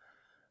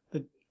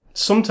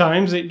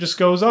 sometimes it just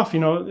goes off. You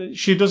know,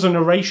 she does a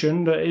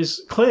narration that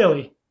is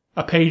clearly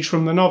a page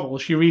from the novel.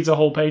 She reads a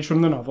whole page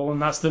from the novel,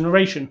 and that's the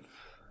narration.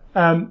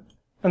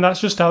 And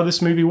that's just how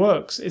this movie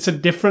works. It's a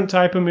different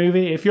type of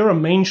movie. If you're a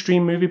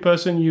mainstream movie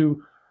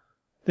person,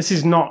 this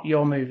is not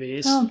your movie.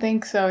 I don't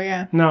think so,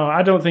 yeah. No,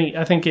 I don't think...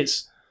 I think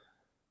it's...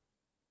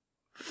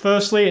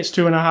 Firstly, it's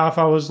 2.5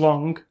 hours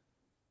long.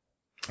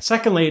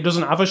 Secondly, it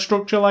doesn't have a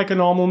structure like a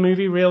normal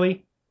movie,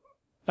 really.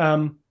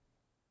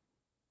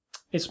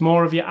 It's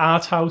more of your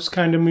art house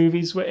kind of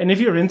movies. And if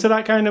you're into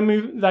that kind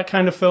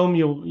of film,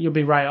 you'll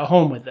be right at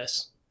home with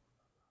this.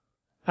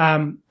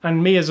 And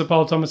me as a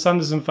Paul Thomas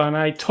Anderson fan,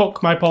 I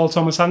took my Paul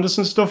Thomas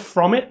Anderson stuff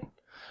from it,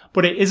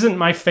 but it isn't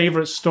my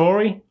favourite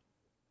story,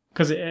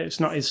 because it's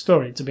not his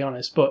story, to be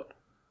honest, but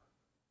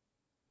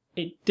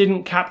it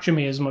didn't capture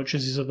me as much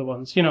as his other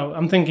ones. You know,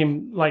 I'm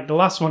thinking, like the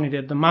last one he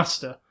did, The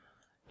Master.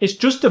 It's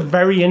just a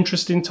very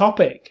interesting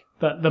topic,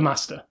 The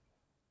Master.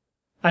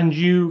 And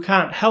you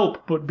can't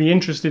help but be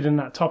interested in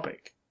that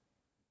topic.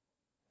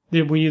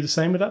 Were you the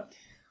same with that?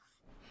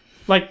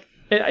 Like...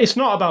 It's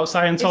not about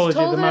Scientology, it's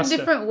told The Master.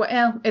 In a different way.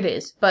 Well, it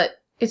is, but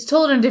it's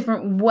told in a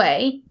different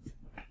way.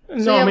 So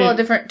you have a lot of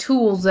different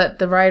tools that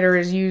the writer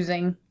is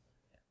using.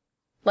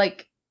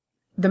 Like,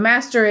 The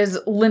Master is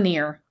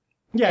linear.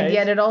 Yeah. And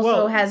yet it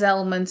also has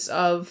elements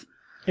of...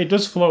 It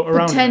does float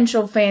around.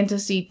 Potential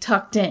fantasy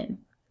tucked in.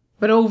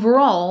 But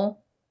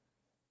overall,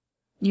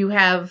 you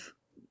have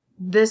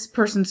this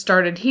person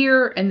started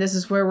here and this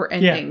is where we're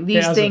ending.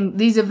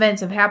 These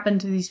events have happened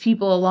to these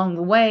people along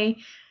the way.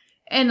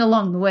 And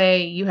along the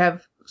way, you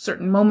have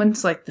certain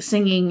moments like the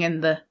singing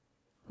and the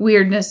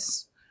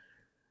weirdness.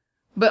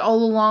 But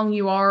all along,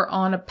 you are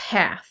on a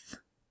path.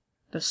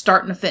 The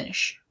start and a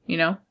finish, you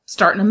know?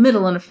 Start and a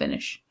middle and a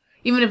finish.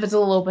 Even if it's a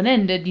little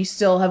open-ended, you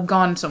still have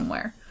gone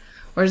somewhere.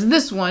 Whereas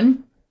this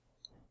one,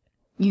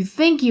 you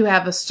think you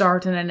have a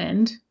start and an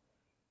end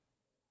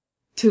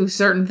to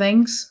certain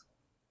things.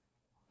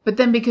 But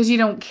then because you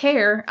don't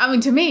care,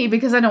 to me,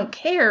 because I don't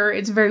care,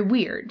 it's very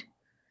weird.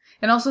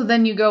 And also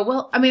then you go,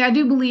 well, I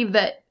do believe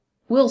that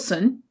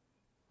Wilson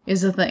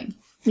is a thing.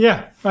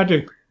 Yeah, I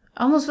do.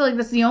 I almost feel like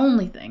that's the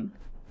only thing.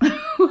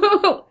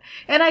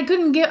 And I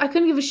couldn't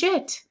give a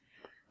shit.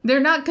 They're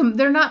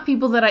not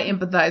people that I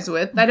empathize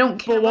with. I don't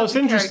care. But what's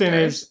interesting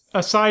is,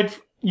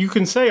 you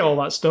can say all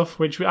that stuff,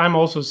 which I'm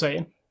also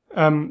saying.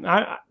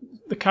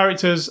 The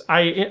characters,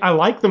 I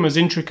like them as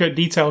intricate,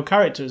 detailed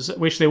characters,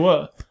 which they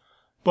were.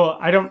 But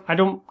I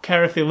don't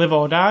care if they live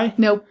or die.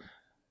 Nope.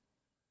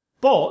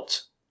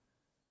 But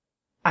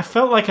I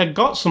felt like I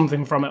got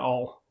something from it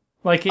all.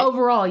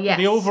 Overall, yes.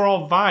 The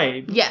overall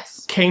vibe,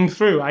 yes, came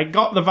through. I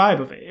got the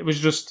vibe of it. It was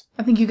just...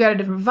 I think you got a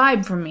different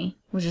vibe from me,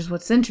 which is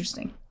what's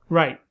interesting.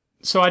 Right.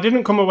 So I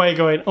didn't come away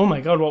going, oh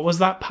my god, what was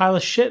that pile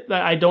of shit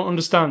that I don't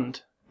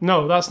understand?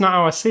 No, that's not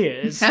how I see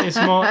it. It's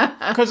more...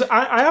 Because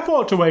I have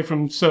walked away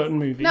from certain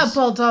movies. Not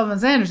Paul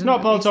Thomas Anderson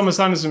Not Paul Thomas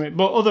Anderson,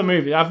 but other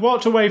movies. I've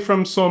walked away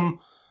from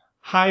some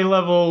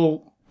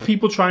high-level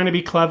people trying to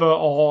be clever,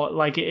 or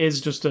like it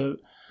is just a...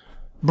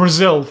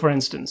 Brazil, for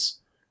instance.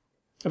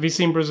 Have you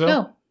seen Brazil?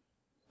 No.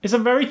 It's a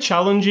very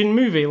challenging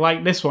movie,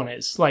 like this one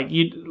is. Like,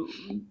 you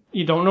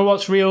don't know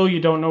what's real,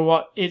 you don't know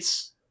what...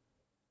 It's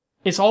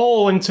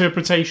all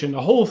interpretation,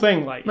 the whole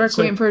thing. Like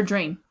Requiem for a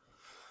Dream.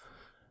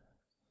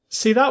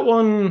 See, that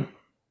one...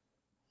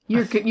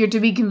 You're to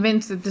be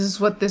convinced that this is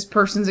what this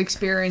person's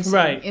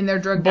experiencing in their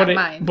drugged out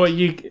mind. But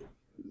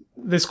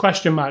there's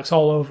question marks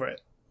all over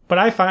it. But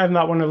I find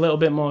that one a little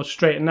bit more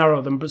straight and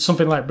narrow than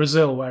something like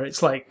Brazil, where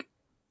it's like...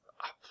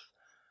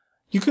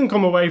 You can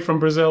come away from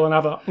Brazil and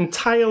have an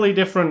entirely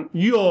different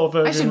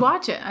version. I should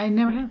watch it. I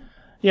never have.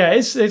 Yeah,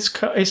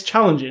 it's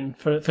challenging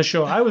for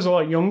sure. I was a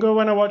lot younger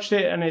when I watched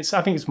it, and I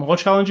think it's more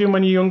challenging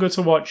when you're younger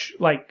to watch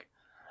like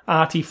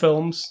arty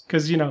films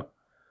because you've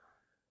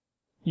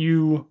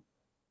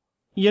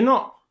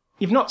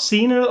not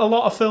seen a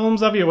lot of films,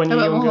 have you? When you're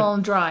younger.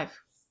 Mulholland Drive.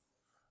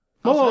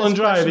 Mulholland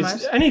Drive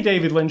is any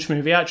David Lynch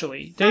movie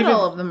actually. Not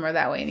all of them are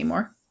that way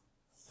anymore.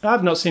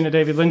 I've not seen a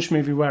David Lynch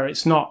movie where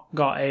it's not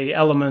got a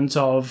element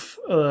of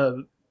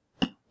oddness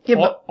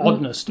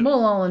to it.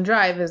 Mulholland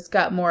Drive has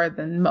got more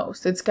than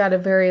most. It's got a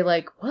very,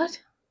 what?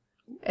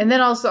 And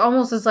then also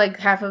almost it's like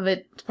half of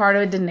it, part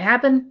of it didn't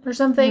happen or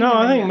something. No,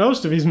 I think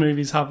most of his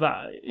movies have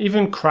that.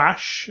 Even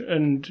Crash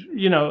and,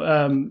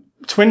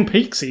 Twin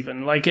Peaks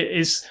even.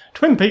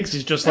 Twin Peaks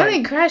is just I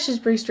think Crash is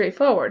pretty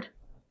straightforward.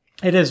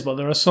 It is, but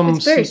there are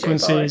some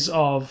sequences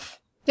of...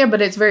 Yeah,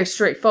 but it's very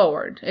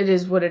straightforward. It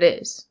is what it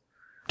is.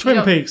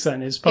 Twin Peaks,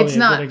 then, is probably a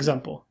good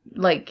example.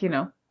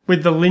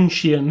 With the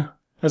Lynchian,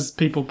 as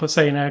people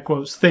say in air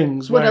quotes,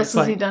 things. What else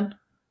has he done?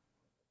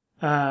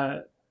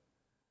 The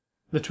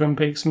Twin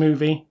Peaks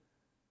movie.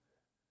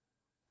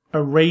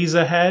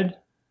 Eraserhead.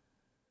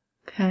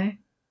 Okay.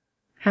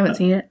 Haven't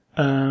seen it.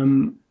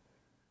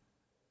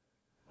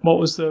 What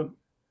was the...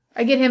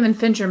 I get him and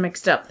Fincher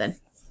mixed up, then.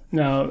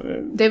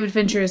 No. David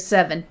Fincher is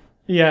 7.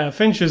 Yeah,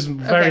 Fincher's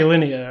very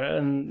linear.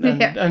 And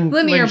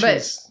linear,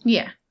 Lynch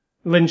yeah.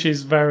 Lynch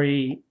is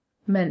very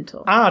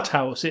mental. Art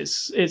house.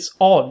 It's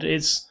odd.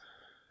 It's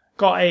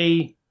got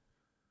it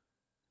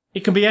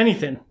can be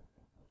anything,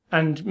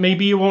 and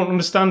maybe you won't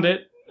understand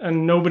it,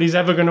 and nobody's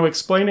ever going to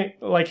explain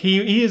it. Like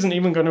he isn't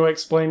even going to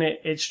explain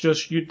it. It's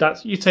just you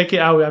take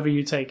it however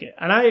you take it,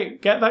 and I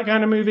get that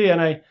kind of movie,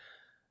 and I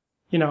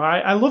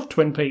love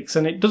Twin Peaks,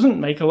 and it doesn't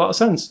make a lot of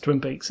sense.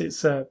 Twin Peaks.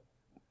 It's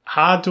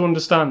hard to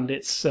understand.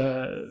 It's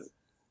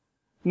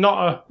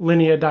not a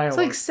linear dialogue.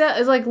 It's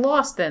like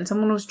Lost then.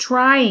 Someone was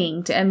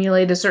trying to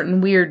emulate a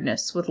certain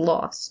weirdness with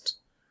Lost.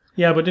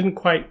 Yeah, but didn't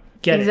quite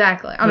get it.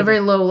 Exactly. On a very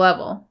low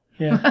level.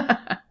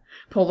 Yeah.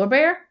 Polar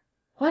bear?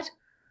 What?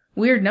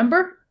 Weird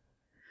number?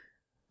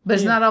 But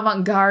it's not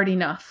avant-garde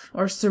enough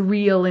or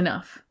surreal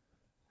enough.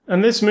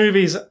 And this one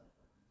isn't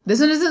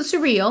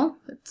surreal.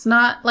 It's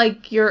not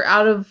like you're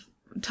out of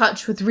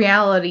touch with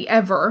reality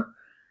ever.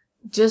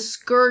 Just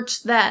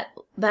skirts that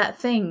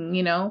thing,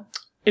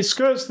 It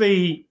skirts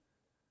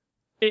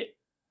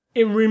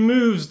It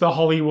removes the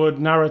Hollywood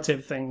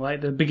narrative thing,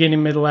 like the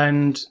beginning, middle,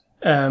 end.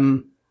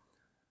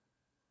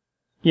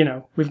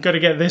 We've got to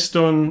get this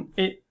done.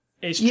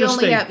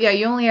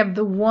 You only have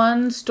the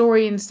one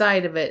story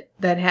inside of it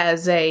that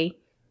has a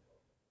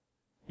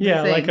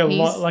like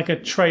a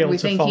trail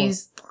to follow.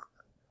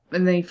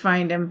 And they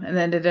find him, and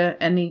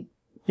then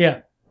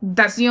yeah.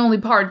 That's the only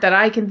part that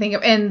I can think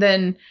of, and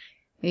then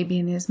maybe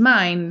in his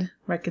mind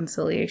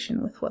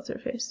reconciliation with what's her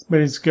face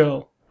with his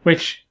girl,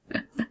 which.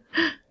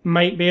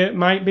 Might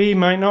be,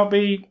 might not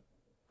be,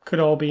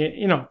 could all be,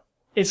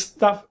 it's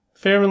that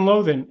Fear and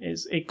Loathing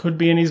it could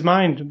be in his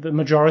mind the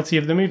majority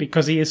of the movie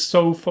because he is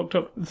so fucked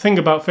up. The thing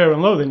about Fear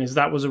and Loathing is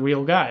that was a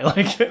real guy.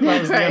 Like that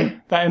was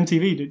Right. that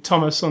MTV dude,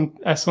 Thomas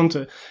S.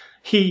 Hunter.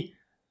 He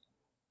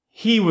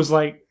was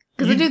like,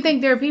 Because I do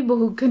think there are people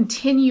who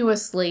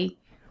continuously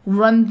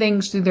run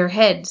things through their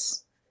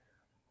heads.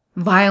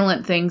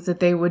 Violent things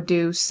that they would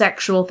do,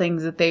 sexual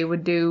things that they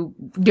would do,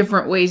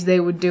 different ways they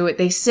would do it.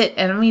 They sit,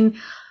 and I mean,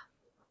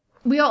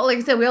 we all, like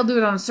I said, we all do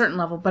it on a certain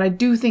level, but I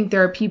do think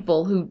there are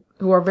people who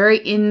are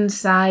very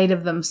inside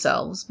of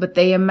themselves, but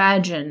they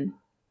imagine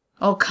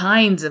all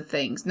kinds of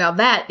things. Now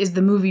that is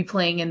the movie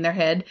playing in their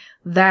head.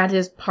 That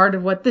is part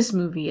of what this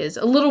movie is,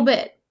 a little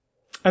bit.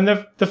 And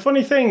the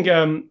funny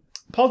thing,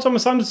 Paul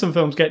Thomas Anderson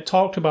films get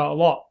talked about a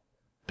lot.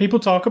 People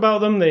talk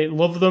about them, they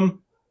love them.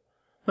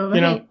 Love or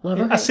You know, hate, love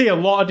or I hate. see a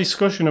lot of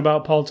discussion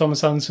about Paul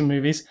Thomas Anderson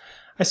movies.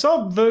 I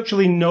saw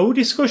virtually no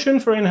discussion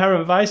for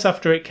Inherent Vice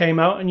after it came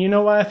out, and you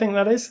know why I think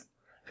that is?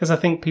 Because I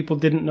think people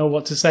didn't know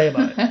what to say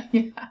about it.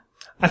 Yeah.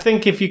 I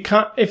think if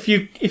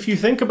you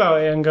think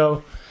about it and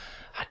go,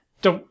 I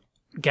don't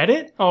get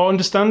it or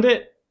understand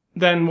it,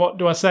 then what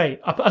do I say?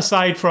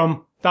 Aside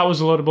from, that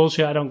was a load of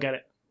bullshit, I don't get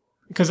it.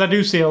 Because I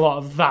do see a lot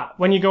of that.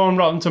 When you go on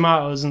Rotten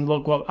Tomatoes and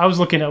look I was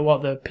looking at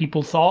what the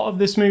people thought of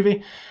this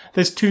movie.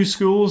 There's two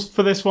schools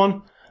for this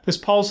one. There's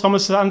Paul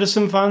Thomas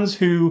Anderson fans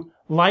who,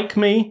 like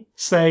me,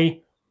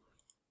 say,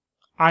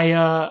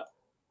 I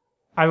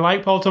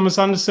like Paul Thomas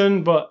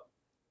Anderson, but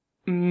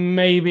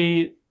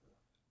maybe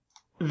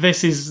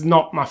this is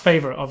not my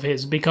favourite of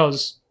his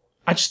because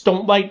I just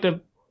don't like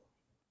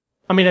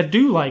I mean, I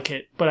do like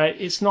it, but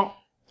it's not...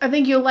 I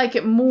think you'll like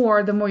it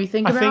more the more you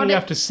think I about it. think you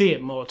have to see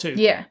it more, too.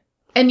 Yeah.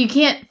 And you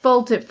can't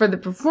fault it for the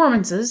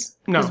performances.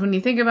 No. Because when you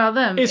think about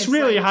them... It's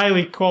really like,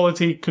 highly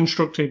quality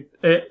constructed.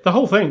 The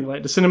whole thing,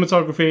 like the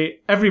cinematography,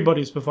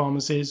 everybody's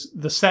performances,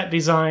 the set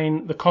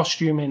design, the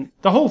costuming,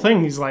 the whole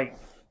thing is like,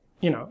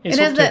 it's It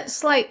has up to... that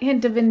slight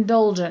hint of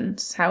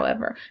indulgence,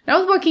 however. Now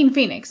with Joaquin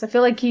Phoenix, I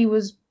feel like he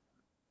was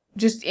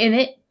just in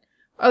it.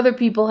 Other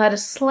people had a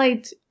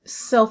slight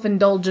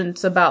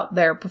self-indulgence about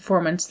their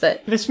performance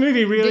that This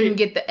movie really... didn't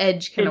get the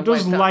edge kind it of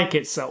does wiped out. like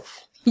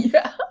itself.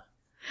 Yeah.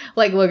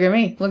 Like, look at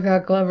me. Look how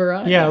clever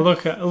I am. Yeah,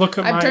 look at I've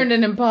my... turned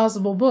an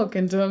impossible book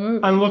into a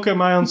movie. And look at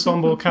my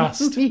ensemble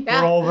cast.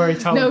 Yeah. We're all very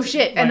talented. No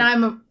shit. And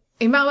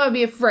he might not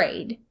be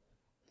afraid.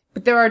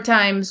 But there are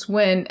times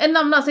when, and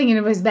I'm not saying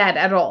anybody's bad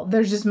at all.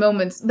 There's just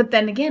moments. But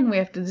then again, we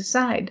have to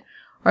decide,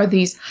 are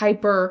these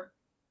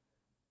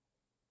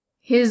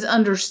his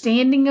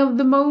understanding of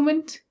the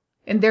moment?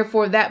 And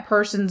therefore that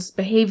person's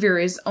behavior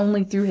is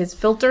only through his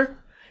filter?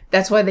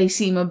 That's why they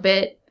seem a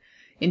bit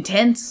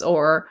intense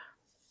or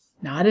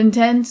not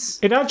intense.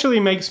 It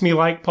actually makes me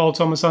like Paul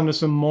Thomas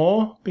Anderson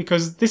more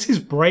because this is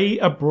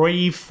a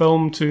brave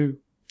film to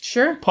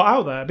Sure. put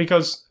out there.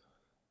 Because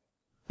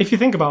if you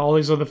think about all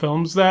these other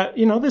films, that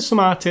there's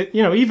some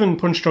even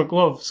Punch Drunk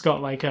Love's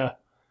got like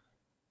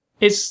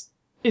it's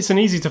an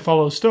easy to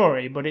follow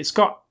story, but it's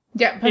got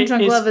Yeah, Punch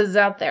Drunk Love is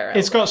out there.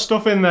 It's got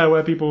stuff in there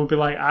where people will be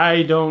like,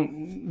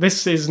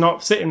 this is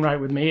not sitting right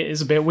with me. It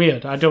is a bit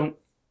weird.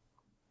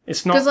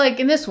 It's not. Because, like,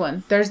 in this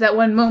one, there's that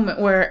one moment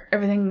where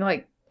everything,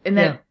 like, and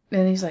then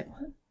and he's like,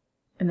 what?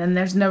 And then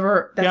there's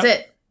never, that's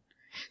it.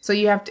 So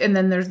you have to, and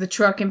then there's the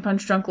truck in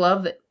Punch Drunk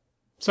Love that.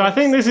 So I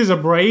think this is a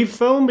brave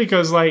film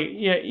because, like,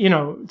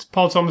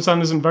 Paul Thomas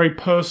Anderson very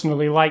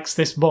personally likes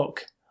this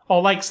book,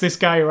 or likes this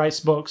guy who writes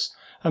books,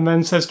 and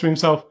then says to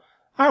himself,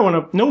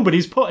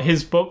 nobody's put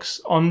his books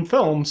on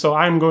film, so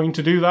I'm going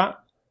to do that.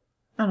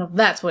 I don't know if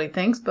that's what he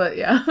thinks, but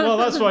yeah. Well,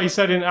 that's why he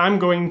said, I'm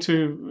going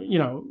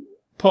to,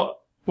 put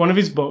one of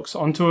his books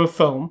onto a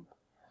film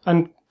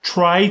and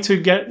try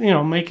to get,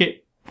 make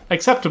it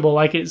acceptable.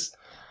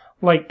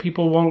 Like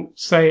people won't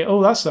say,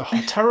 oh, that's a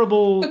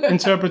terrible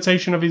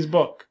interpretation of his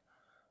book.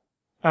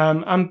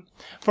 And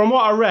from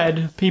what I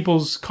read,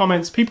 people's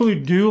comments, people who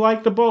do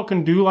like the book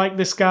and do like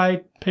this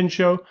guy,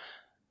 Pinchot,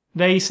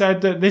 they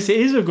said that this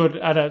is a good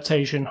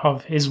adaptation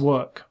of his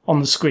work on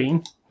the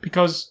screen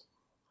because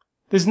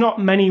there's not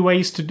many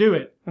ways to do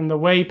it. And the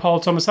way Paul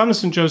Thomas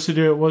Anderson chose to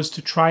do it was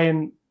to try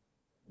and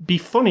be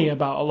funny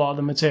about a lot of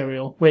the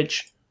material,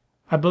 which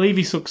I believe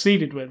he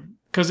succeeded with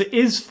because it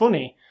is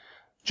funny.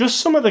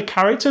 Just some of the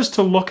characters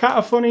to look at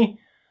are funny.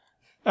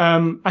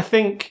 I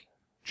think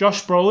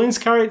Josh Brolin's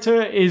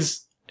character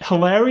is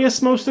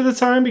hilarious most of the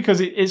time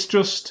because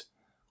it's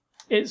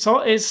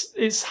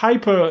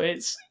hyper.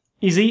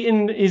 He's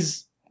eating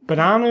his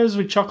bananas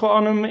with chocolate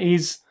on them.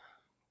 He's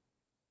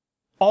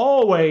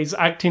always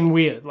acting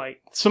weird.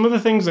 Like some of the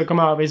things that come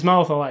out of his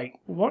mouth are like,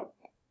 what?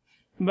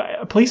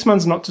 A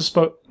policeman's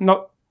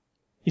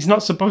he's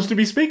not supposed to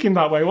be speaking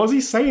that way. What's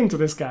he saying to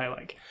this guy?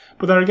 Like,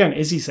 but there again,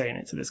 is he saying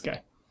it to this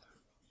guy?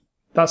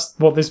 That's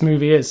what this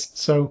movie is.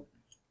 So,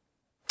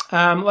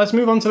 let's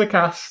move on to the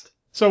cast.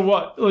 So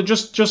what?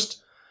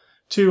 Just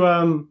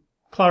to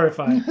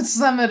clarify.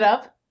 Sum it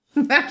up.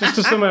 Just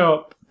to sum it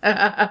up.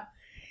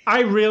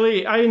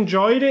 I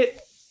enjoyed it.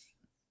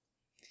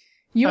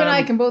 You and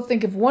I can both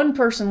think of one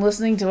person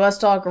listening to us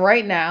talk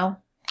right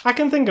now I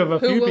can think of a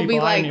Who few will be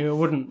people I like, knew who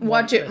wouldn't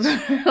watch it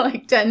this. for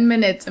like 10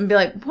 minutes and be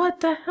like,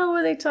 what the hell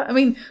were they talking? I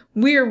mean,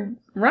 we're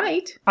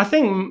right. I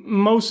think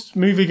most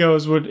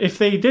moviegoers would, if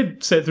they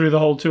did sit through the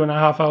whole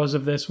 2.5 hours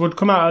of this, would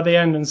come out at the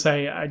end and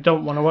say, I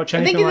don't want to watch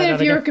anything I think like that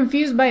that if you're again.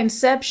 confused by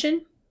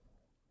Inception,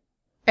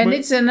 and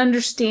it's an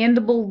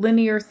understandable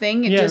linear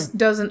thing, it just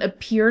doesn't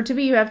appear to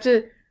be. You have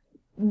to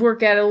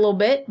work at it a little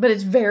bit, but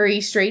it's very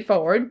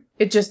straightforward.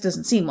 It just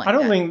doesn't seem like that. I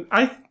don't think...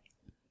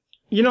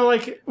 You know,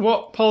 like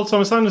what Paul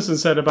Thomas Anderson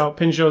said about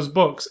Pinchot's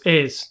books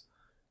is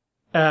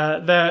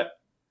they're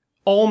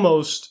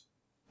almost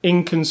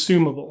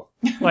inconsumable.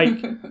 Like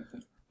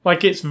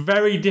it's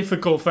very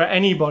difficult for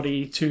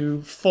anybody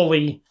to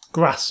fully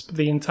grasp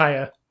the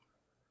entire,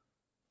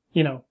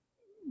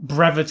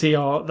 brevity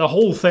or the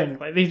whole thing.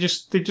 Like they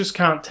just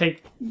can't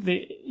take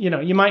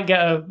you might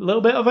get a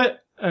little bit of it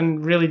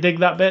and really dig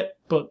that bit,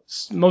 but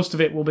most of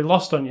it will be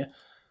lost on you.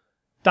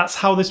 That's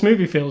how this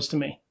movie feels to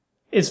me.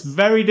 It's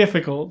very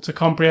difficult to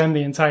comprehend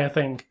the entire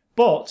thing.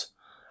 But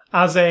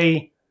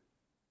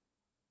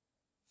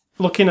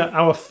looking at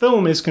how a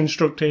film is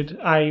constructed,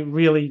 I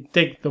really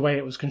dig the way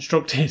it was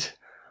constructed.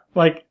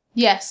 Like,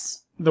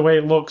 yes, the way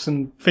it looks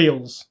and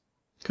feels.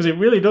 Because it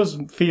really does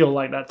feel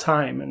like that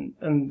time.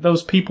 And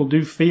those people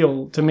do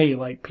feel, to me,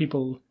 like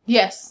people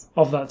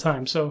of that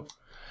time. So,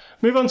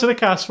 move on to the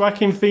cast.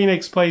 Joaquin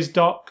Phoenix plays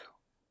Doc.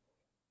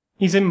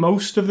 He's in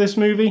most of this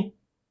movie.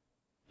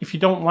 If you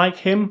don't like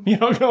him, you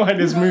don't like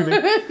this movie.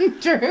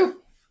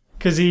 True.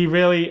 Because I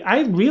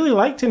really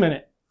liked him in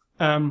it.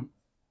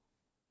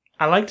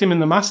 I liked him in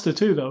The Master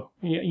too, though.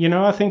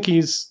 I think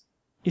he's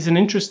an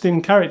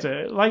interesting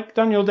character. Like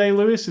Daniel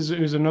Day-Lewis,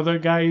 who's another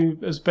guy who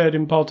has appeared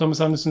in Paul Thomas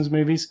Anderson's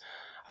movies.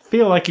 I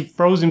feel like he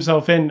throws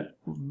himself in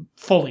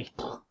fully.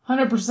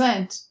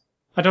 100%.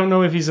 I don't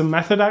know if he's a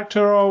method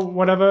actor or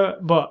whatever,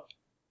 but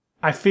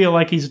I feel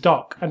like he's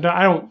Doc. I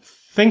don't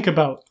think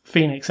about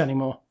Phoenix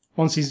anymore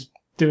once he's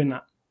doing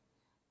that.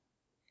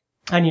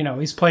 And,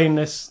 he's playing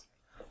this...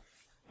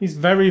 He's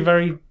very,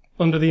 very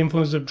under the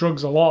influence of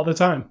drugs a lot of the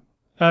time.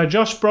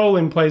 Josh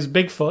Brolin plays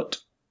Bigfoot,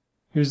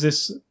 who's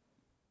this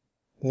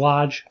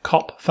large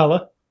cop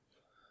fella.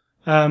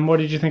 What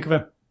did you think of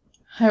him?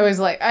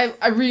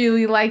 I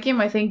really like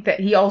him. I think that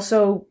he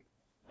also,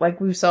 like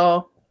we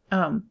saw,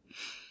 what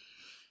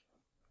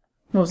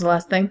was the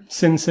last thing?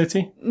 Sin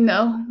City?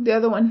 No, the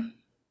other one.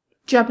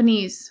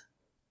 Japanese.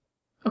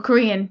 Or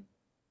Korean.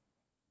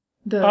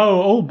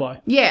 Old Boy.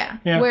 Yeah,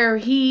 where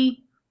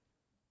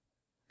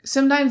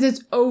sometimes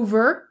it's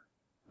over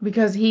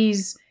because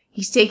he's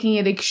taking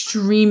it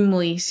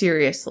extremely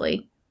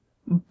seriously,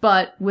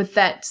 but with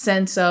that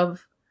sense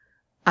of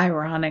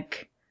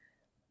ironic.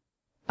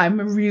 I'm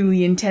a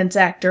really intense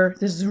actor.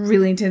 This is a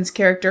really intense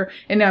character,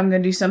 and now I'm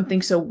going to do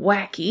something so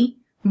wacky,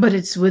 but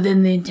it's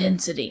within the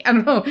intensity. I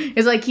don't know.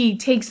 It's like he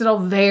takes it all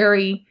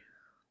very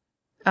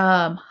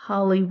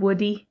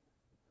Hollywoody.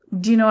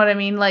 Do you know what I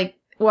mean? Like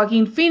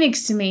Joaquin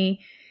Phoenix, to me,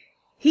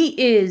 he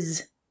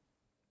is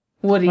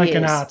what he is. Like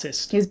an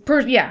artist.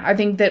 I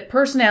think that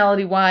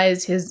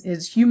personality-wise,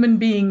 his human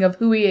being of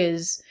who he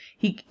is,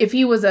 if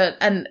he was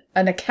an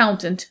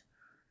accountant,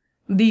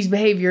 these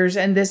behaviors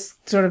and this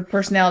sort of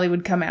personality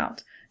would come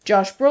out.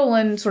 Josh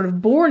Brolin, sort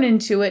of born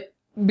into it,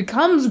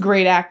 becomes a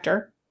great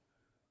actor,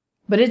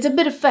 but it's a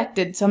bit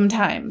affected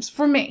sometimes,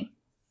 for me.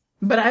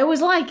 But I always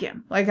like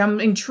him. Like,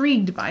 I'm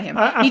intrigued by him.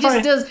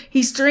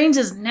 He strains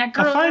his neck.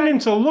 I find him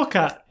to look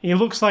at. He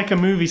looks like a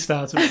movie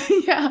star to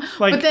me. Yeah,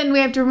 but then we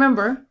have to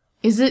remember,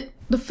 is it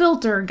the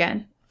filter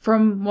again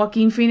from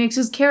Joaquin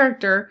Phoenix's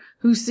character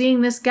who's seeing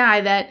this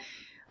guy that,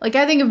 like,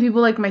 I think of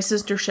people like my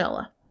sister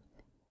Shella.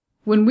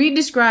 When we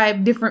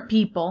describe different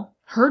people,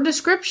 her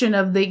description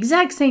of the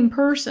exact same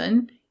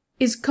person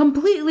is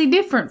completely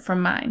different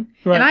from mine.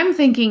 Right. And I'm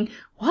thinking,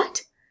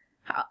 what?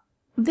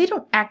 They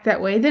don't act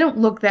that way. They don't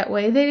look that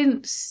way. They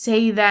didn't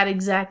say that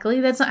exactly.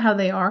 That's not how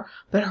they are.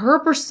 But her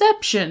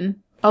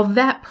perception of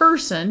that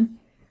person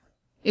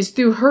is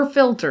through her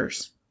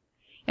filters.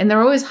 And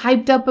they're always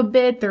hyped up a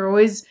bit.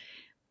 There's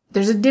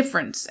a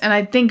difference. And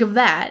I think of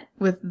that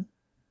with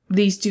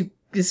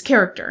this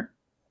character.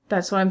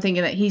 That's what I'm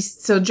thinking, that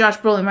so Josh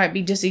Brolin might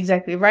be just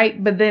exactly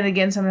right. But then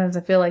again, sometimes I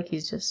feel like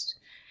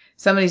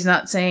somebody's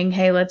not saying,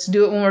 hey, let's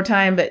do it one more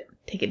time, but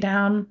take it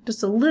down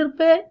just a little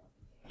bit.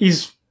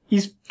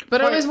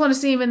 But I always want to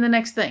see him in the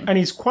next thing. And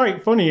he's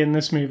quite funny in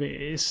this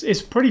movie.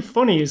 It's pretty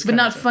funny, his character.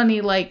 But not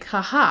funny like,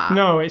 haha.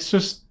 No, it's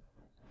just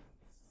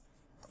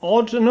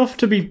odd enough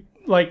to be,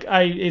 like,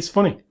 it's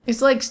funny.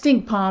 It's like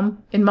Stink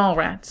Palm in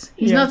Mallrats.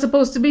 He's not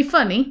supposed to be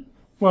funny.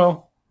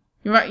 Well...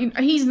 You're right.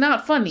 He's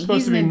not funny. Supposed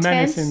he's to be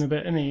intense. menacing a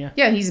bit, isn't he?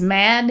 Yeah, he's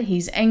mad,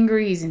 he's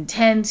angry, he's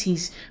intense,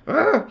 he's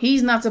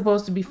not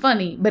supposed to be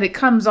funny, but it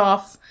comes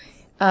off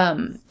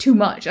too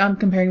much. I'm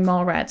comparing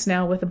Mallrats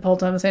now with a Paul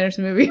Thomas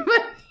Anderson movie,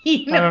 but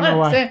I don't know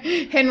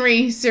why.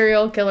 Henry,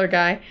 serial killer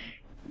guy.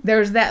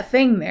 There's that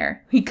thing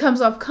there. He comes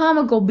off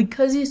comical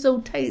because he's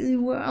so tightly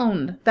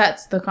wound.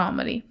 That's the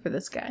comedy for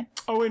this guy.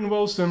 Owen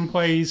Wilson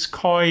plays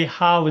Coy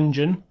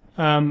Harlingen.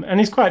 And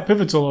he's quite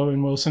pivotal,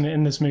 Owen Wilson,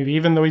 in this movie,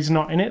 even though he's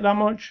not in it that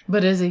much.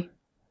 But is he?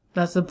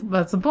 That's the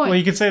point. Well,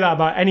 you could say that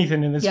about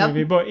anything in this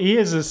movie, but he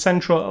is a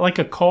central, like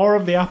a core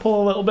of the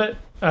apple a little bit.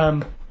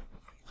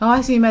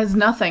 I see him as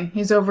nothing.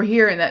 He's over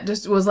here, and that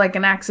just was like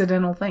an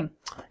accidental thing.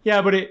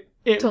 Yeah, but it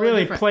totally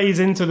really different. Plays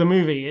into the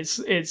movie.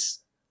 It's.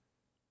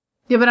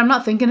 Yeah, but I'm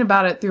not thinking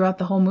about it throughout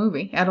the whole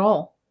movie at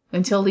all.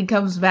 Until he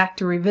comes back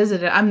to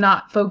revisit it. I'm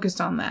not focused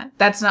on that.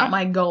 That's not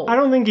my goal. I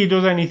don't think he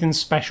does anything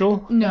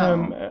special.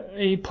 No.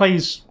 He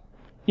plays,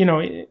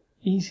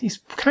 he's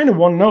kind of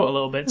one note a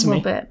little bit to me. A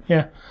little bit.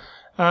 Yeah.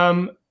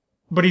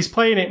 But he's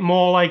playing it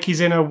more like he's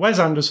in a Wes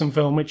Anderson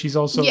film, which he's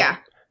also... Yeah.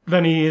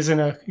 Than he is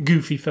in a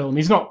Goofy film.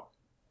 He's not...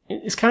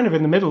 It's kind of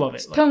in the middle of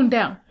it. It's toned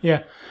down.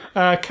 Yeah.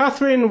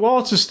 Catherine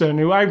Waterston,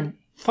 who I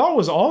thought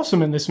was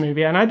awesome in this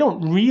movie, and I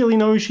don't really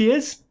know who she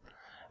is.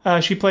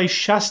 She plays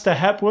Shasta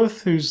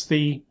Hepworth, who's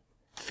the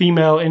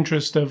female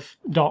interest of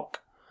Doc.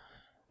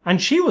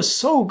 And she was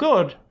so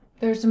good.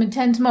 There's some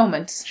intense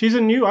moments. She's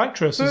a new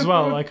actress as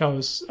well. Like I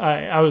was,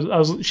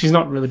 she's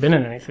not really been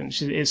in anything.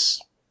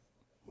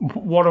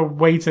 What a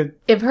way to...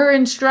 If her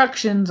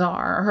instructions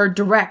are, her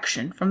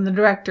direction from the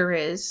director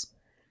is,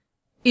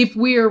 if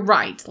we're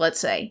right, let's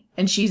say,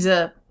 and she's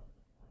not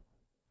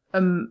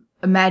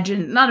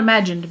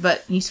imagined,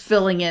 but he's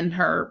filling in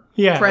her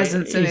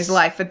presence in his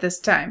life at this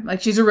time.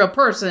 Like, she's a real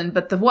person,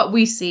 but what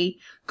we see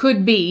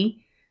could be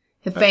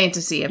the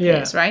fantasy of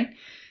his, right?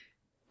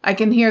 I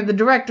can hear the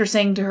director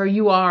saying to her,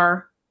 you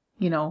are,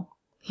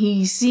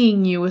 he's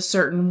seeing you a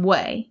certain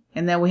way.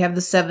 And then we have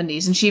the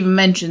 70s, and she even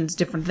mentions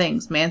different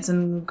things.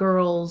 Manson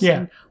girls,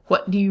 and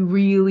what do you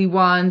really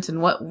want,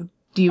 and what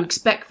do you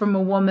expect from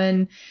a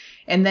woman?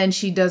 And then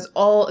she tells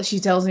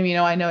him,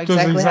 I know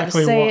exactly how to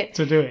say it.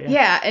 To do it.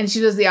 Yeah, and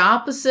she does the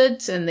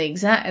opposite, and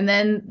and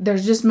then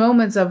there's just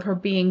moments of her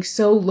being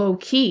so low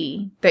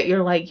key that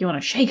you're like, you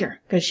want to shake her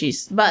because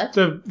she's. But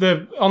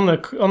on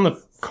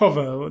the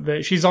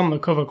cover, she's on the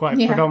cover quite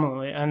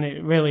predominantly, and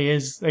it really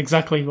is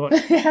exactly what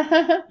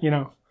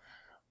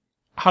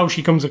how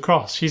she comes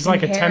across. She's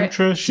like a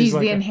temptress. She's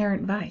like the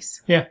inherent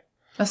vice. Yeah.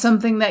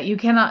 Something that you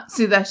cannot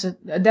see. That's a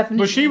definition.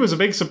 But she was a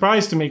big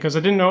surprise to me because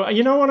I didn't know.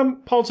 You know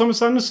what? Paul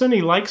Thomas Anderson,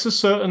 he likes a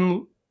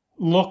certain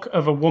look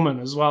of a woman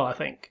as well, I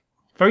think.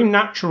 Very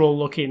natural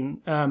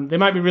looking. They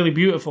might be really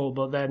beautiful,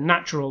 but they're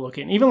natural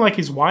looking. Even like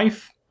his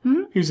wife,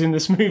 who's in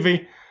this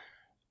movie.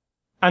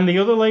 And the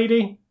other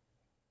lady,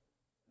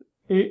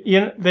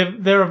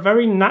 they're a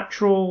very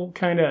natural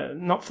kind of,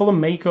 not full of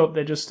makeup,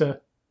 they're just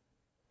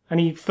and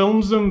he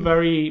films them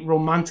very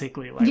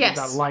romantically, like with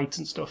that light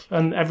and stuff.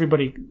 And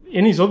everybody,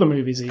 in his other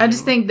movies even. I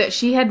just think that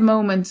she had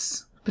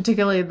moments,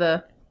 particularly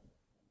that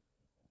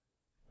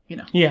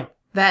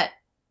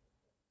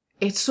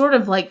it sort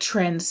of like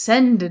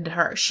transcended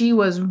her. She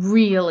was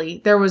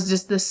really, there was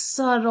just this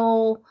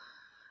subtle...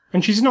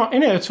 And she's not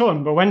in it a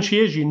ton, but when she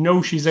is, she's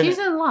in it. She's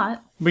in a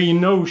lot. But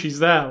she's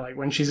there, like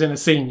when she's in a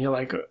scene, you're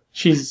like,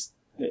 she's...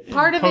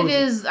 Part of it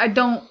is I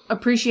don't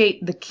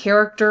appreciate the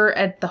character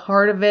at the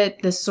heart of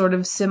it, this sort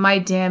of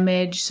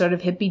semi-damaged, sort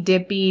of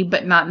hippy-dippy,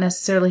 but not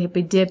necessarily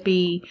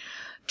hippy-dippy,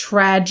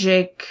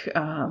 tragic,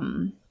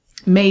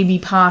 maybe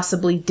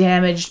possibly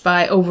damaged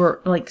by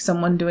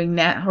someone doing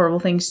horrible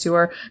things to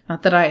her.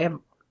 Not that I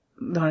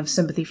don't have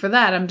sympathy for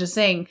that. I'm just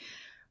saying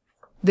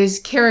this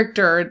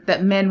character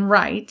that men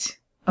write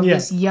of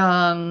this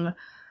young,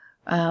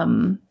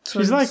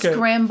 sort of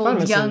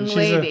scrambled young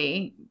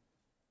lady...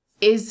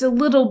 is a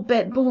little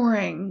bit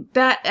boring,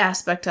 that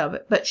aspect of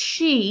it. But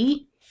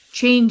she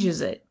changes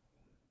it.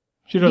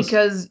 She does.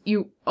 Because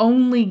you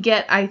only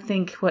get, I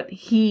think, what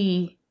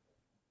he...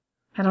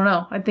 I don't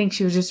know. I think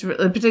she was just...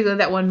 particularly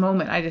that one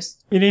moment,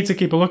 You need to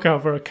keep a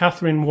lookout for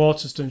Catherine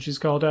Waterston, she's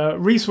called.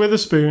 Reese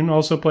Witherspoon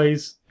also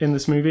plays in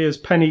this movie as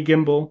Penny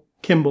Kimball,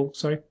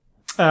 sorry.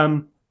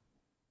 That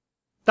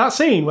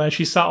scene where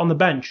she sat on the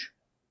bench,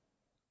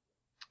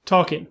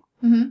 talking...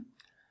 Mm-hmm.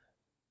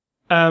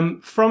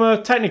 From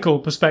a technical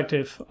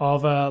perspective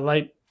of,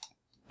 I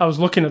was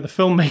looking at the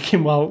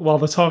filmmaking while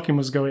the talking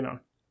was going on.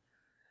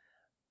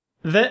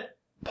 That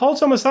Paul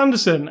Thomas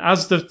Anderson,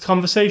 as the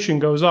conversation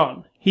goes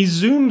on, he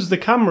zooms the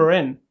camera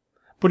in,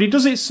 but he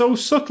does it so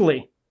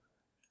subtly.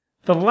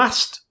 The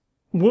last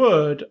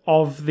word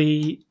of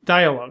the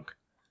dialogue,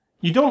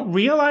 you don't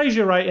realize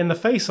you're right in the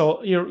face,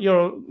 or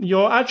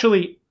you're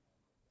actually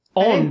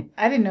on.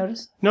 I didn't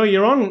notice. No,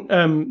 you're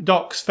on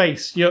Doc's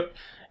face.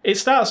 It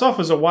starts off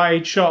as a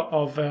wide shot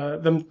of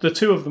the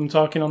two of them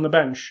talking on the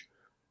bench.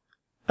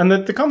 And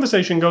the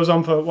conversation goes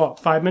on for,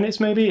 5 minutes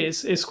maybe?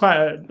 It's quite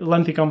a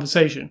lengthy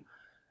conversation.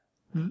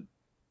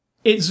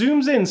 It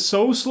zooms in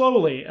so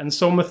slowly and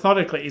so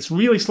methodically. It's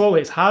really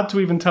slowly. It's hard to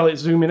even tell it's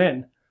zooming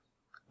in.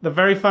 The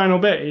very final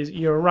bit is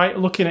you're right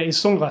looking at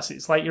his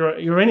sunglasses. Like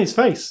you're in his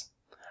face.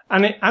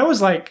 And I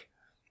was like...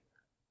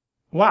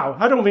 wow,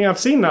 I don't think I've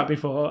seen that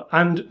before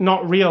and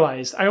not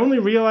realised. I only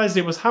realised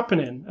it was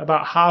happening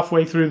about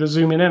halfway through the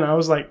zooming in. I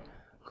was like,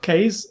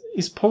 okay,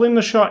 he's pulling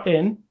the shot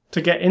in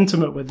to get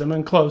intimate with them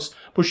and close,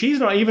 but she's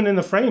not even in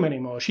the frame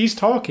anymore. She's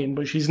talking,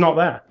 but she's not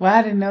there. Well,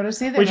 I didn't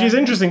notice either. Which is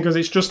interesting because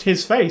it's just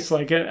his face,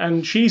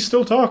 and she's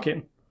still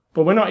talking,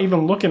 but we're not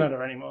even looking at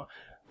her anymore.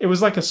 it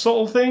was like a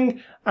subtle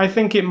thing. I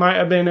think it might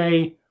have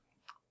been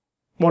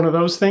one of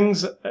those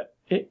things.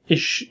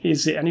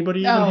 Is it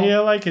anybody even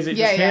here? Like, is it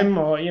just him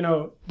or, you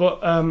know? But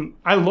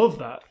I love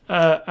that.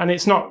 And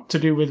it's not to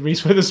do with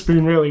Reese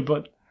Witherspoon, really,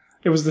 but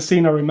it was the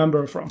scene I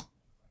remember her from.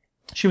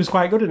 She was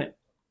quite good in it.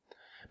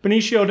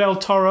 Benicio del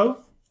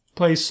Toro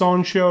plays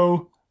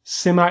Sancho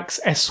Simax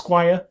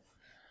Esquire.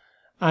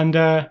 And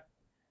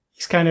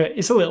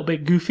it's a little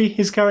bit goofy,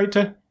 his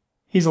character.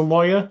 He's a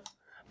lawyer,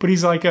 but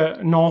he's like a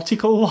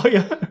nautical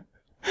lawyer,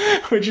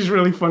 which is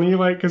really funny,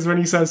 like, because when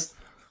he says,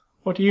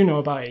 "What do you know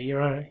about it?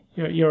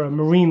 You're a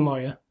marine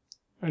lawyer,"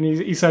 and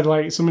he said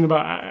like something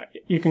about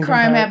you can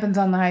crime happens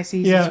on the high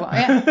seas as well.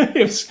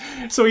 Yeah.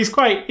 So it's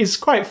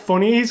quite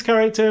funny, his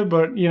character,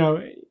 but you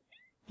know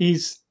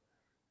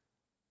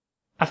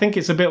I think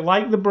it's a bit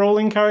like the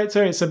Brolin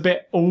character. It's a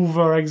bit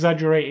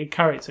over-exaggerated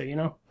character, you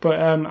know. But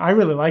I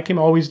really like him,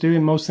 always do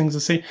in most things I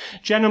see.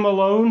 Jenna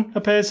Malone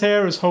appears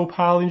here as Hope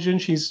Harlingen.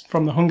 She's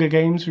from the Hunger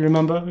Games,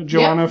 remember?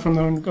 Joanna from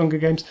the Hunger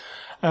Games.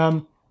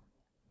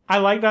 I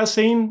like that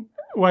scene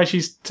where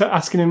she's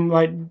asking him,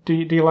 like, do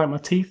you like my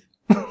teeth?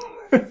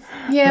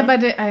 Yeah,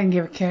 but I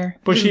didn't care.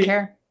 But didn't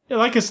care.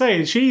 Like I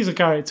say, she's a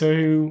character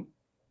who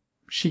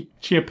she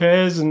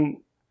appears and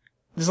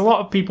there's a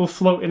lot of people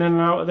floating in and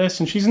out of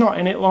this, and she's not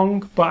in it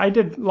long, but I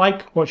did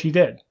like what she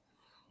did.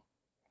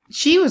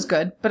 She was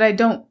good, but I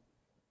don't...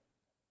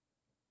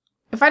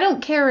 If I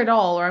don't care at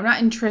all, or I'm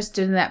not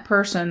interested in that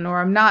person,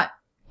 or I'm not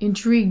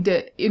intrigued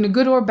in a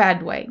good or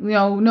bad way, you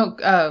know,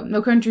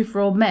 No Country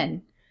for Old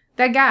Men.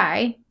 That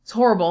guy is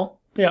horrible.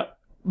 Yeah.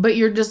 But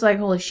you're just like,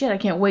 holy shit, I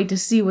can't wait to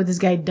see what this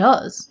guy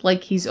does.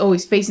 Like, he's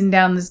always facing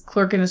down this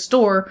clerk in a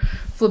store,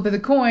 flip of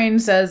the coin,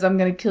 says, I'm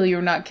going to kill you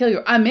or not kill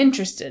you. I'm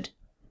interested.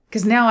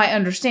 Because now I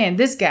understand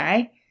this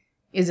guy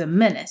is a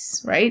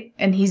menace, right?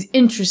 And he's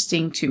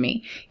interesting to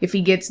me. If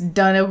he gets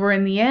done over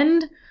in the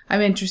end,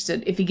 I'm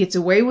interested. If he gets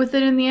away with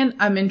it in the end,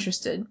 I'm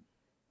interested.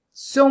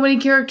 So many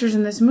characters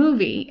in this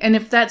movie. And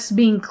if that's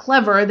being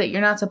clever, that you're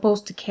not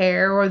supposed to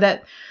care, or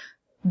that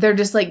they're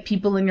just like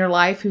people in your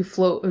life who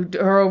float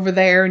or over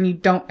there and you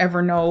don't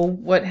ever know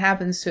what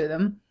happens to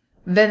them,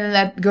 then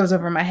that goes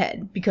over my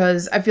head.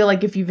 Because I feel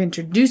like if you've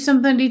introduced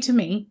somebody to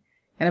me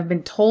and I've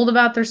been told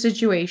about their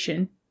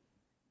situation,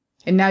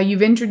 and now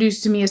you've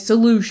introduced to me a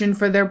solution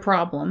for their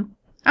problem.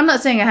 I'm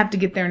not saying I have to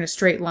get there in a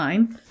straight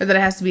line, or that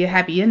it has to be a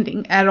happy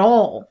ending at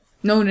all.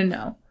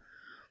 No.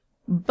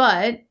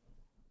 But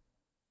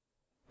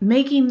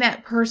making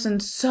that person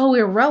so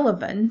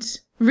irrelevant,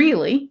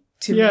 really,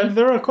 to me. Yeah,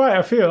 there are quite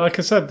a few, like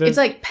I said. It's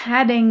like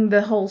padding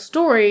the whole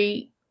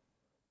story,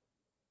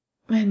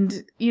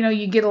 and, you know,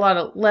 you get a lot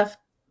of left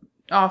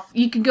off.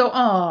 You could go,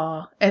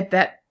 at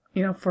that,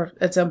 you know,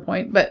 at some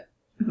point, but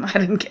I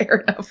didn't care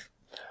enough.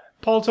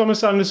 Paul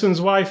Thomas Anderson's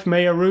wife,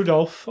 Maya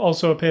Rudolph,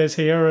 also appears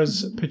here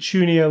as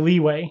Petunia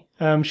Leeway.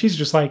 She's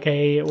just like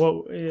a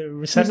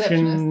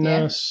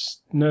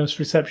receptionist.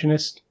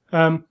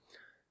 But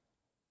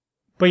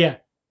yeah,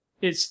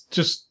 it's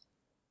just,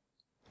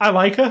 I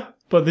like her,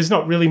 but there's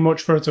not really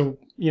much for her to,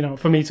 you know,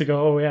 for me to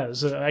go, oh yeah,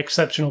 it's an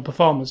exceptional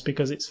performance,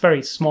 because it's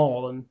very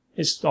small and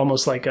it's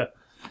almost like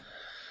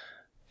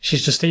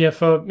she's just here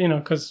for, you know,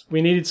 because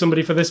we needed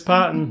somebody for this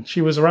part and she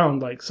was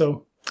around, like,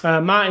 so.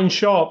 Martin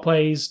Short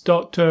plays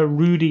Dr.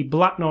 Rudy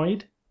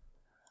Blacknoyd.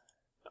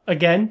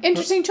 Again.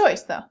 Interesting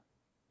choice, though.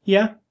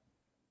 Yeah.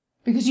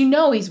 Because you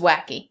know he's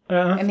wacky.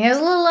 And he has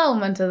a little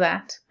element of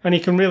that. And he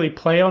can really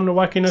play on the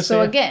wackiness.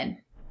 So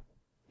again,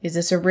 is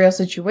this a real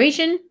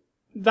situation?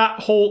 That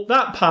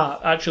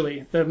part,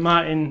 actually, the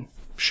Martin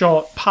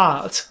Short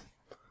part,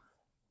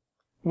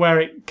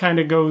 where it kind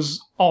of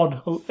goes odd.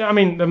 I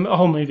mean, the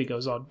whole movie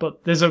goes odd,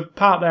 but there's a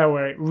part there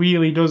where it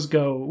really does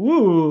go,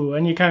 woo,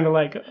 and you're kind of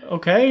like,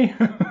 okay,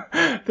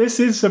 this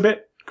is a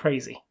bit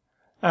crazy.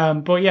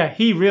 But yeah,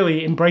 he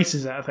really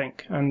embraces it, I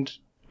think, and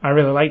I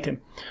really liked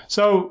him.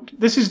 So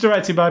this is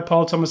directed by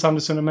Paul Thomas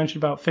Anderson, I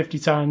mentioned about 50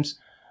 times.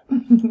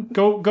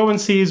 Go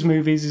and see his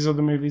movies, his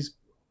other movies.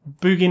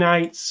 Boogie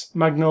Nights,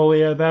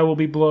 Magnolia, There Will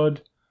Be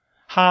Blood,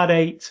 Hard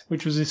Eight,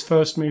 which was his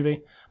first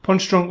movie,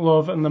 Punch Drunk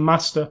Love, and The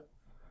Master.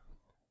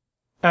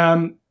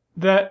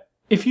 That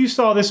if you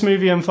saw this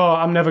movie and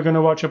thought, I'm never going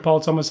to watch a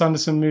Paul Thomas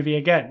Anderson movie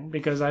again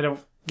because I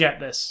don't get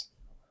this,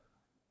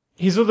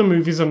 his other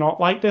movies are not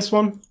like this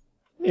one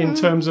in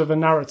terms of a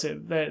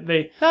narrative.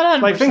 They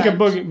like, think of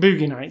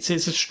Boogie Nights.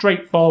 It's a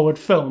straightforward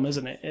film,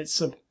 isn't it?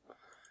 It's a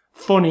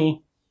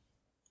funny,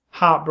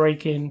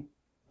 heartbreaking,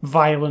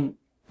 violent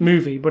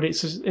movie, but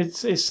it's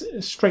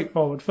a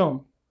straightforward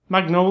film.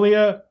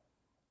 Magnolia,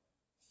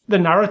 the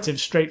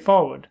narrative's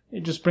straightforward.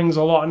 It just brings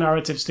a lot of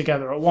narratives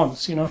together at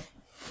once, you know.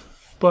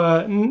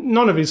 But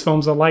none of his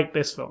films are like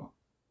this film.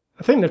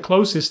 I think the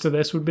closest to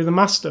this would be The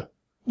Master.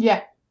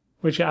 Yeah.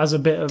 Which has a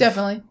bit of...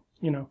 Definitely.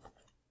 You know.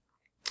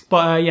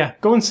 But yeah,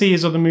 go and see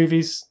his other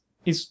movies.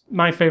 He's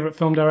my favourite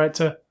film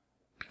director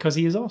because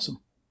he is awesome.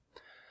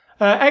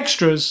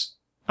 Extras,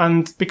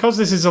 and because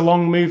this is a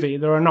long movie,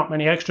 there are not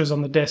many extras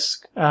on the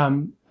disc.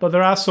 But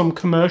there are some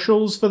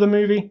commercials for the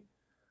movie.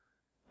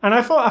 And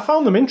I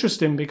found them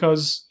interesting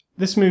because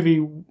this movie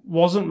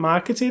wasn't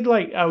marketed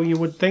like how you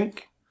would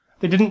think.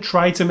 They didn't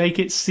try to make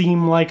it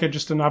seem like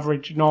just an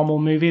average, normal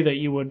movie that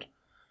you would...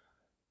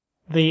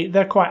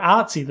 They're quite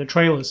artsy, the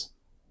trailers,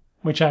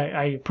 which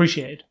I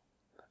appreciate.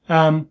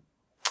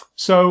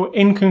 So,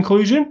 in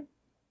conclusion,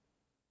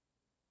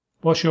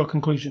 what's your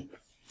conclusion?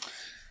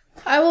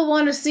 I will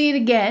want to see it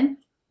again,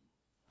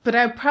 but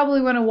I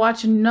probably want to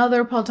watch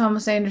another Paul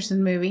Thomas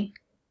Anderson movie.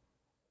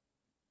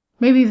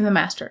 Maybe even The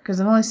Master,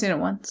 because I've only seen it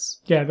once.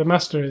 Yeah, The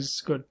Master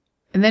is good.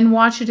 And then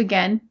watch it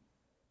again.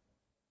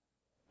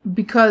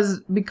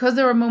 Because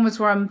there are moments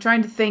where I'm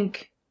trying to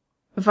think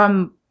if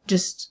I'm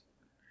just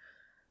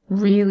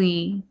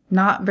really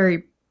not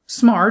very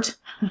smart.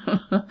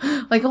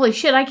 Like, holy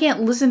shit, I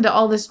can't listen to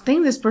all this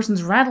thing this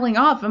person's rattling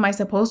off. Am I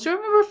supposed to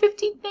remember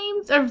 15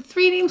 names? Or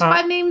 3 names,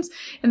 5 names?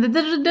 And the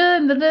da-da-da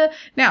and the-da.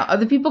 Now,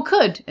 other people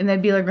could. And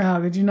they'd be like,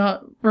 how could you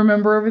not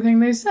remember everything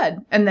they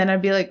said? And then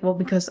I'd be like, well,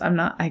 because I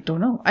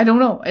don't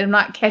know. I'm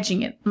not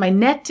catching it. My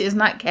net is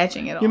not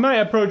catching it all. You might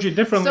approach it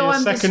differently So a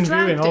I'm second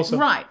viewing also.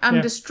 Right.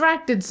 I'm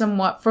distracted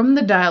somewhat from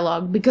the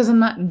dialogue because I'm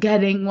not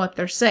getting what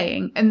they're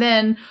saying. And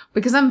then,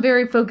 because I'm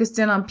very focused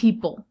in on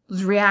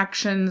people's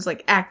reactions,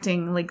 like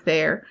acting, like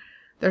they're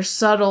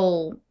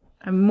subtle,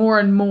 and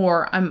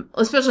more,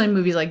 especially in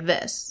movies like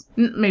this.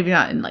 Maybe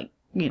not in, like,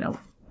 you know,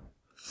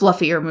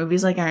 fluffier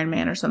movies like Iron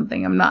Man or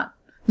something. I'm not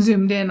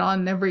zoomed in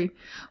on every...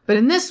 But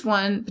in this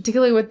one,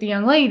 particularly with the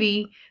young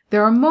lady,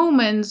 there are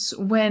moments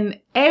when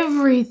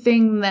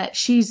everything that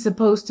she's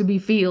supposed to be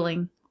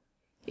feeling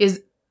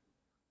is,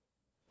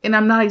 and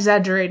I'm not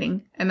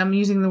exaggerating, and I'm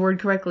using the word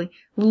correctly,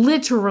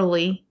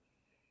 literally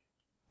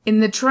in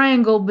the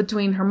triangle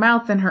between her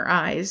mouth and her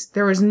eyes.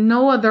 There is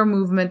no other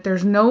movement.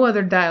 There's no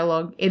other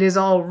dialogue. It is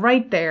all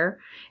right there,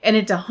 and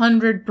it's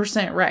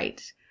 100%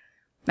 right.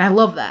 And I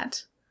love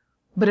that.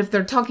 But if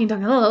they're talking,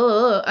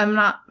 I'm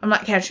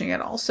not catching it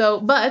all. So,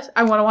 but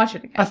I want to watch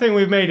it again. I think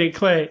we've made it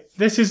clear.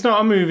 This is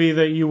not a movie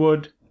that you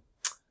would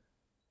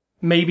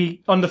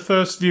maybe on the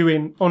first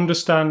viewing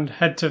understand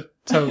head to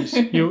toes.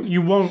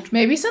 You won't.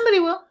 Maybe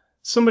somebody will.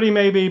 Somebody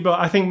maybe, but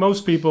I think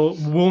most people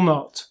will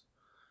not.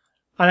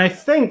 And I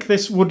think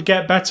this would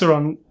get better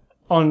on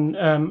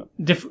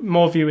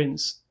more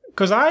viewings.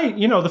 Because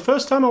the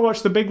first time I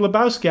watched The Big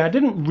Lebowski, I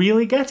didn't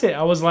really get it.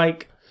 I was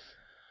like,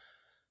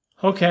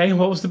 okay,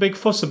 what was the big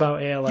fuss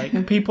about here?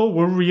 Like, people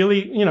were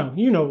really, you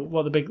know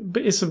what the big...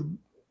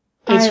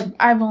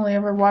 I've only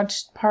ever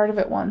watched part of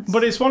it once.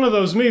 But it's one of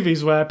those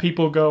movies where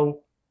people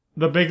go,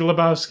 The Big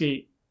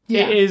Lebowski.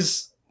 Yeah. It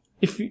is...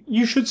 If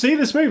you should see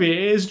this movie,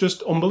 it is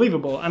just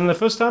unbelievable. And the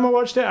first time I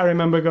watched it, I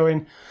remember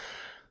going,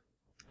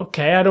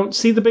 okay, I don't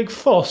see the big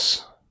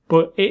fuss,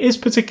 but it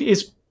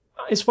is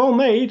it's well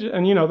made,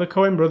 and the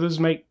Coen brothers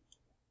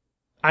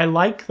I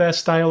like their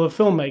style of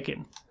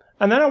filmmaking.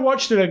 And then I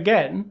watched it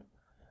again,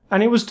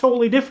 and it was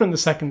totally different the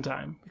second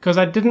time, because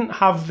I didn't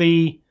have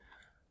the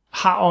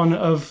hat on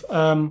of,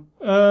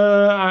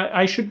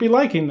 I should be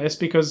liking this,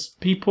 because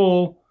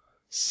people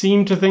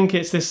seem to think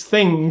it's this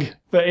thing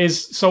that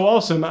is so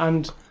awesome,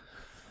 and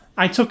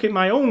I took it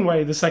my own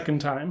way the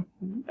second time,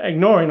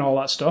 ignoring all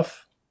that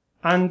stuff,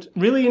 and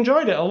really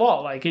enjoyed it a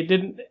lot. Like, it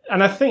didn't...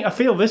 And I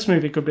feel this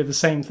movie could be the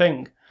same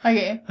thing.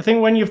 Okay. I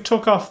think when you've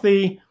took off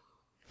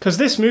because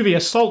this movie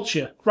assaults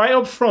you right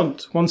up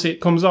front once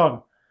it comes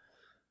on.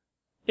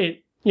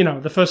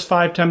 The first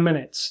 5-10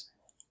 minutes.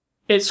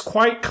 It's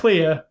quite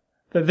clear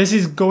that this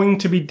is going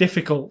to be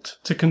difficult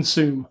to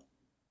consume.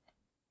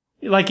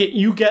 Like,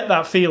 you get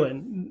that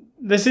feeling.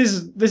 This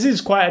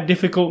is quite a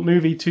difficult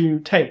movie to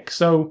take.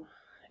 So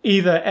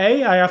either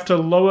A, I have to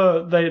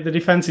lower the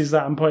defenses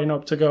that I'm putting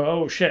up to go,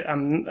 oh shit,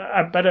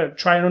 I better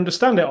try and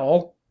understand it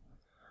all,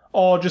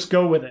 or just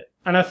go with it.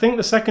 And I think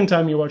the second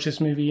time you watch this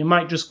movie, you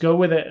might just go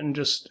with it and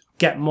just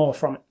get more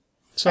from it.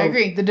 So, I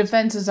agree. The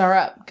defenses are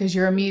up because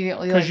you're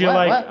immediately like, because you're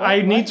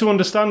I need to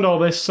understand all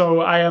this, so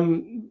I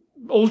am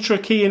ultra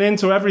keying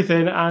into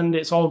everything, and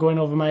it's all going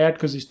over my head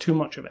because there's too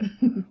much of it.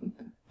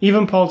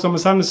 Even Paul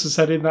Thomas Anderson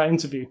said in that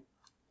interview,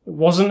 it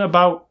wasn't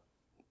about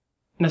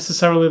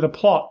necessarily the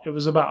plot, it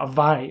was about a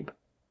vibe.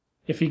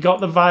 If he got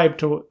the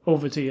vibe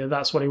over to you,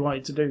 that's what he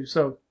wanted to do.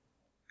 So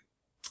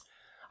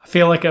I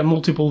feel like a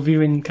multiple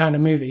viewing kind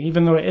of movie,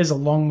 even though it is a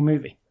long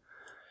movie.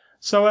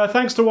 So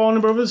thanks to Warner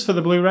Brothers for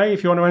the Blu-ray.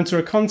 If you want to enter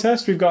a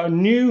contest, we've got a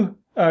new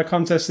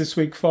contest this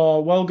week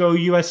for Wellgo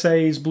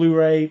USA's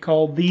Blu-ray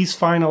called These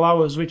Final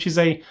Hours, which is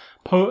a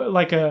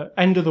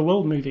end of the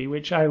world movie,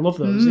 which I love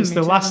those. It's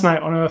the Last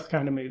Night on Earth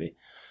kind of movie.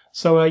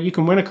 So you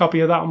can win a copy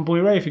of that on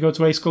Blu-ray if you go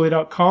to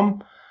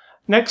ascully.com.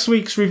 Next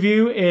week's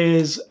review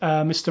is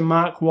Mr.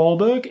 Mark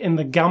Wahlberg in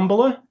The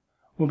Gambler.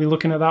 We'll be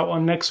looking at that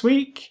one next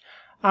week.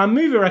 And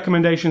movie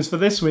recommendations for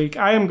this week,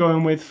 I am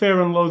going with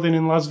Fear and Loathing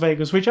in Las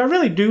Vegas, which I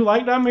really do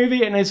like that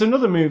movie, and it's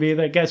another movie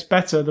that gets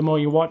better the more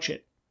you watch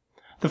it.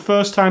 The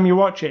first time you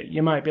watch it,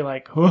 you might be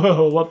like,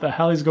 whoa, what the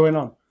hell is going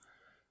on?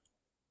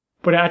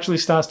 But it actually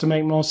starts to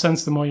make more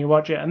sense the more you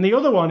watch it. And the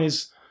other one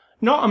is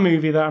not a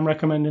movie that I'm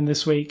recommending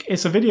this week.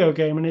 It's a video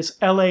game, and it's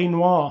L.A.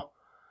 Noire.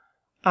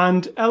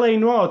 And L.A.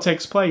 Noire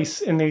takes place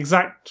in the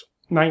exact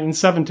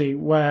 1970,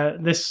 where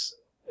this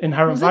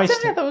Inherent Was Vice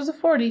it 70s? I thought it was the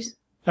 40s.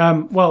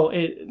 Well,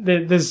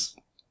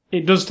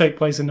 it does take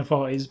place in the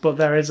 40s, but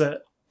there is a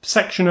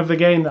section of the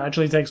game that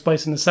actually takes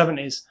place in the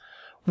 70s,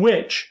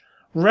 which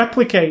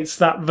replicates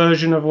that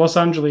version of Los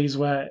Angeles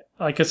where,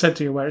 like I said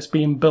to you, where it's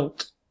being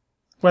built,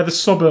 where the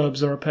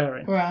suburbs are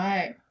appearing.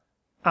 Right.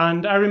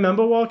 And I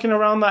remember walking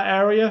around that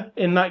area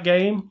in that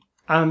game,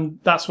 and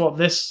that's what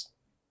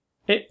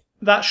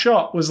that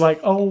shot was like.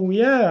 Oh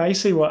yeah, I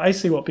see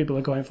what people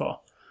are going for.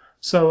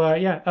 So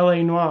yeah,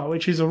 L.A. Noire,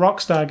 which is a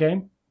Rockstar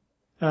game,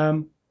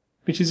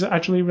 which is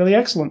actually really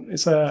excellent.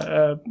 It's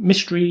a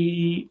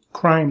mystery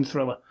crime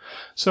thriller.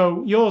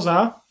 So yours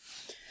are?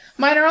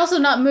 Mine are also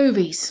not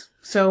movies,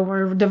 so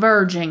we're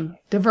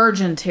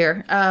divergent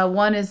here.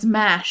 One is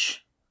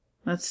MASH.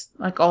 That's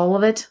like all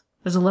of it.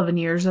 There's 11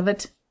 years of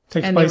it.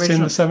 Takes place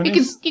in the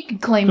 70s? You can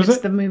claim it's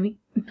the movie.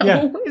 No,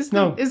 Yeah.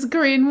 it's the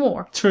Korean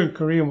War. True,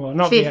 Korean War,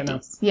 not 50s.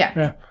 Vietnam.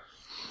 Yeah.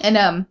 And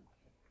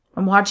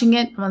I'm watching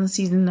it. I'm on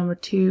season number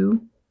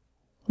 2.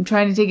 I'm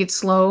trying to take it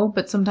slow,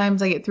 but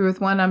sometimes I get through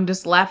with one, I'm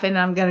just laughing, and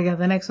I'm gonna go to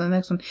the next one.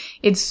 In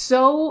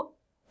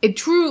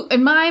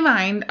my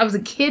mind, I was a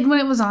kid when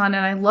it was on,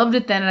 and I loved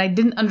it then, and I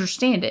didn't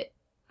understand it.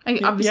 I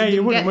obviously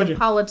didn't get the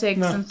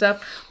politics and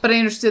stuff, but I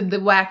understood the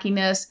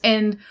wackiness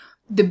and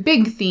the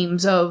big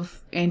themes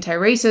of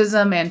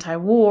anti-racism,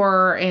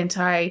 anti-war,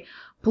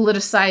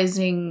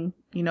 anti-politicizing,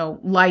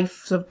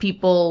 lives of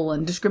people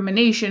and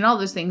discrimination, all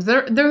those things.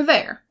 They're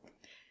there.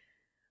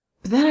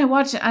 But then I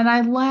watch it and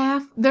I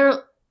laugh.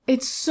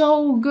 It's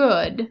so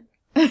good.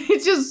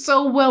 It's just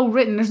so well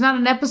written. There's not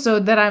an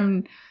episode that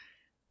I'm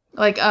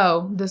like,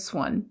 oh, this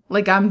one.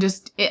 Like,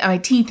 my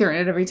teeth are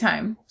in it every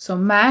time. So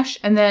MASH,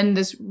 and then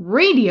this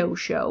radio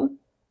show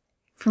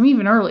from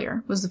even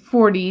earlier was the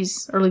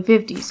 40s, early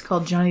 50s,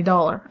 called Johnny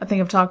Dollar. I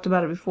think I've talked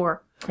about it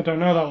before. I don't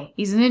know that one.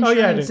 He's an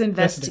insurance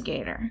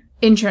investigator.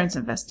 Insurance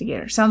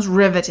investigator. Sounds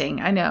riveting,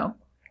 I know.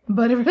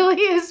 But it really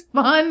is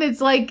fun.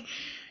 It's like,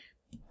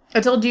 I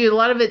told you, a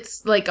lot of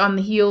it's like on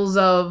the heels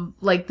of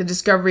like the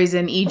discoveries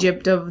in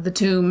Egypt of the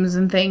tombs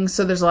and things.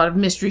 So there's a lot of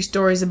mystery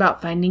stories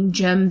about finding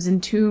gems in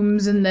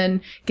tombs and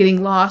then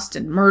getting lost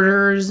and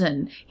murders.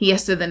 And he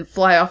has to then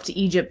fly off to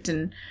Egypt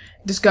and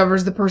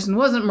discovers the person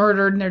wasn't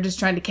murdered and they're just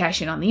trying to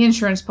cash in on the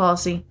insurance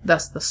policy.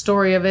 That's the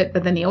story of it.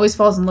 But then he always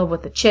falls in love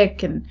with a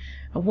chick and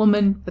a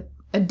woman,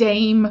 a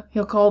dame,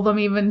 he'll call them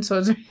even. So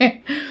it's,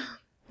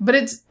 but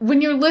it's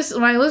when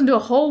I listen to a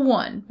whole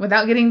one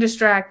without getting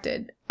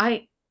distracted,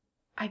 I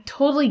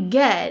totally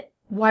get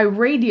why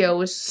radio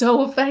is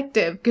so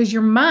effective, because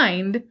your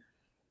mind,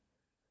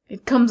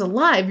 it comes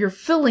alive. You're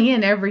filling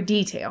in every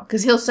detail.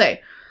 Because he'll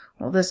say,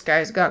 well, this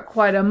guy's got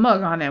quite a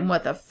mug on him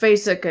with a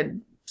face that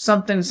could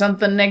something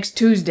next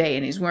Tuesday,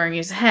 and he's wearing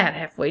his hat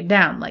halfway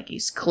down like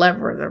he's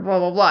clever, blah,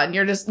 blah, blah. And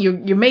you're just,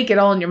 you make it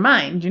all in your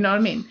mind, you know what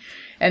I mean?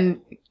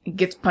 And he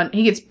gets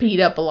beat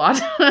up a lot.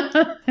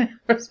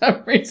 For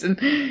some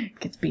reason.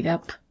 Gets beat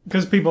up.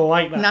 Because people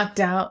like that. Knocked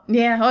out.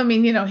 Yeah, I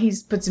mean, he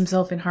puts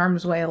himself in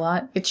harm's way a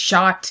lot. It's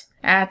shot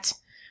at,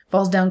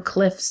 falls down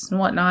cliffs and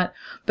whatnot.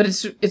 But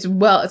it's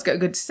got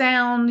good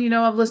sound.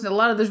 I've listened to a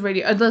lot of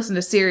I've listened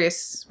to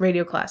serious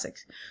radio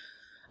classics.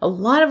 A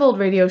lot of old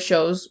radio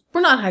shows were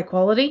not high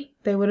quality.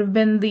 They would have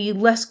been the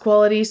less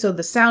quality, so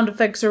the sound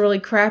effects are really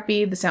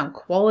crappy. The sound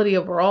quality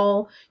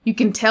overall. You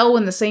can tell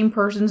when the same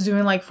person's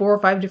doing like 4 or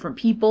 5 different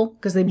people,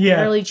 because they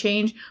barely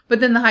change.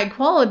 But then the high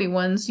quality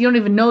ones, you don't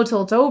even know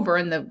till it's over,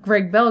 and the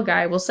Greg Bell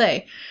guy will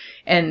say,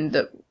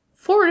 and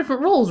 4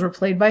 different roles were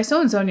played by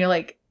so-and-so, and you're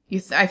like,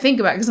 I think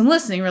about it, because I'm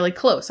listening really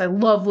close. I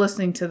love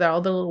listening to all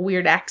the little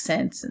weird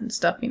accents and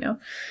stuff,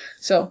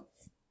 So,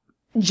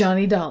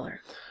 Johnny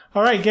Dollar.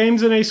 All right,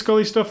 games and A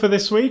Scully stuff for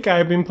this week.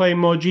 I've been playing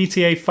more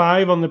GTA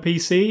 5 on the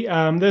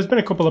PC. There's been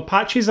a couple of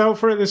patches out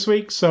for it this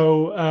week,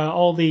 so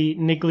all the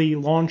niggly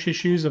launch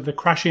issues of the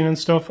crashing and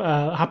stuff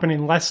are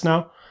happening less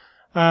now.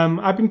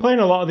 I've been playing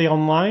a lot of the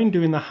online,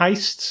 doing the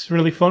heists,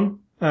 really fun.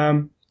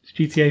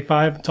 GTA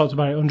 5, I've talked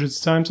about it hundreds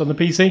of times on the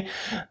PC.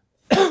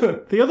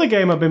 The other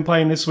game I've been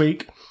playing this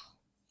week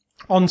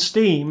on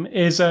Steam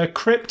is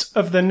Crypt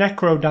of the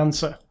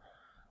Necrodancer,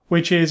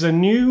 which is a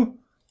new...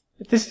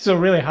 This is a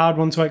really hard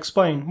one to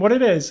explain. What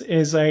it is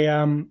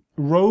a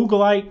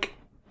roguelike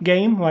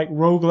game, like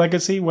Rogue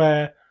Legacy,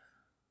 where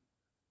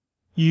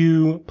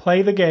you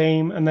play the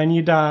game and then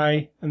you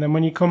die, and then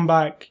when you come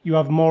back, you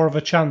have more of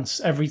a chance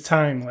every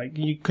time, like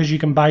because you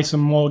can buy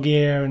some more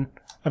gear and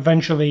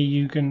eventually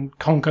you can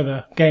conquer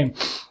the game.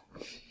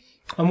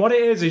 And what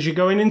it is you're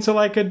going into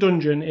like a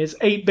dungeon. It's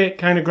 8-bit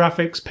kind of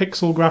graphics,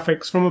 pixel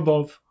graphics from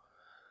above.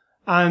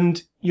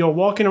 And you're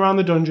walking around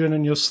the dungeon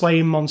and you're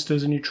slaying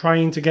monsters and you're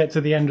trying to get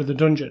to the end of the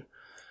dungeon.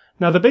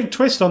 Now, the big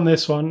twist on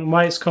this one, and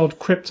why it's called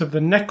Crypt of the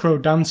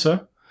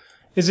Necrodancer,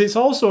 is it's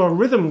also a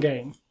rhythm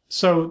game.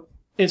 So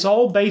it's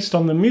all based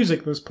on the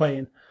music that's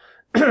playing.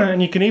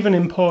 And you can even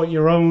import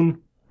your own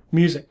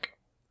music.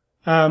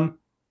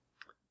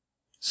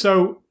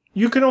 So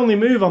you can only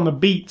move on the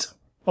beat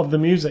of the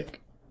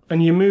music.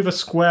 And you move a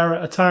square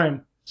at a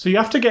time. So you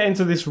have to get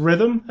into this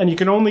rhythm, and you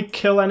can only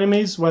kill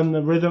enemies when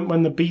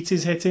the beat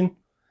is hitting.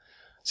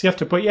 So you have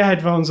to put your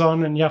headphones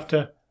on, and you have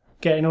to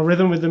get in a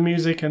rhythm with the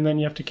music, and then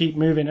you have to keep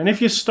moving. And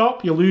if you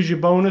stop, you lose your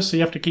bonus, so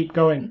you have to keep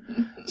going.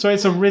 So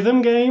it's a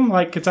rhythm game,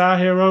 like Guitar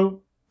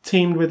Hero,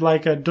 teamed with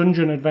like a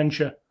dungeon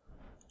adventure.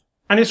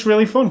 And it's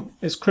really fun.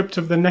 It's Crypt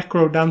of the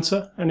Necro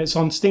Dancer, and it's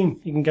on Steam.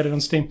 You can get it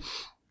on Steam.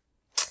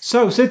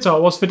 So,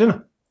 Sitar, what's for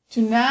dinner?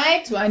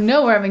 Tonight, well, I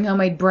know we're having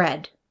homemade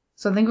bread.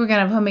 So I think we're going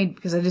to have homemade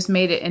because I just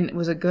made it, and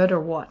was it good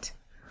or what?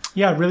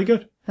 Yeah, really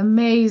good.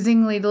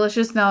 Amazingly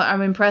delicious. Now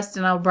I'm impressed,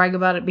 and I'll brag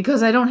about it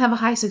because I don't have a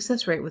high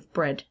success rate with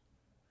bread.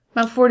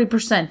 About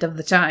 40% of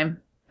the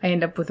time, I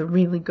end up with a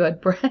really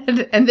good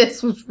bread, and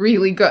this was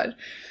really good.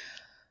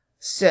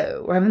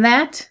 So, we're having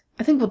that.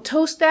 I think we'll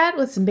toast that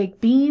with some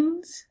baked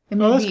beans. And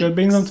that's good.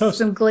 Beans on toast.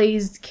 Some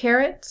glazed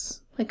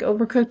carrots, like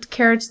overcooked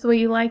carrots the way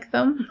you like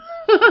them.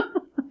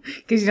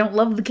 Because you don't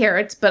love the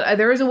carrots, but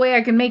there is a way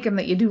I can make them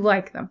that you do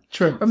like them.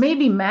 True. Or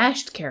maybe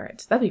mashed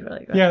carrots. That'd be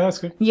really good. Yeah, that's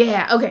good.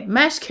 Yeah, okay,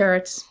 mashed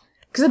carrots.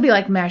 Because it'd be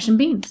like mashing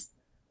beans.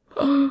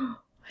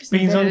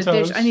 Beans on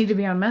toast. I need to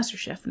be on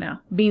MasterChef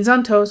now. Beans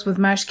on toast with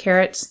mashed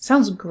carrots.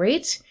 Sounds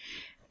great.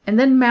 And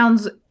then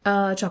Mound's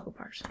chocolate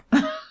bars.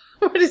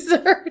 For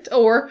dessert.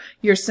 Or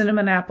your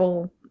cinnamon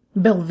apple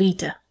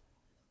Belvita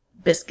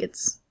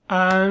biscuits.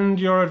 And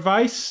your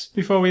advice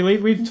before we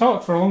leave? We've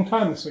talked for a long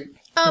time this week.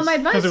 My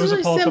advice is really simple. Because it was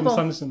a Paul Thomas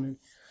Anderson movie.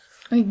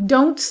 Like,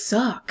 don't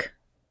suck.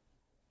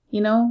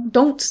 You know?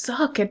 Don't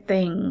suck at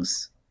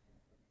things.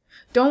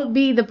 Don't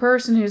be the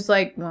person who's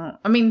like, well,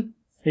 I mean...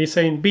 Are you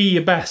saying be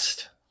your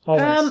best?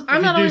 Always.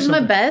 I'm not always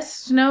my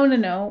best.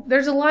 No.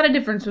 There's a lot of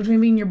difference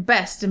between being your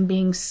best and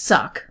being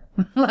suck.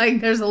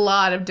 Like, there's a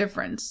lot of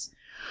difference.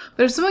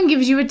 But if someone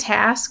gives you a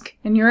task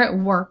and you're at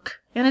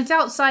work and it's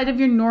outside of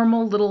your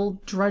normal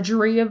little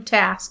drudgery of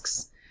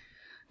tasks,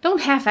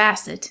 don't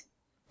half-ass it.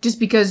 Just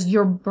because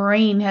your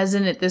brain has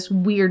in it this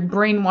weird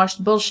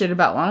brainwashed bullshit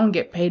about, well, I don't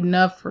get paid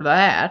enough for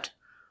that.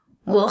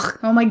 Ugh.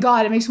 Oh my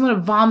god, it makes me want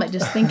to vomit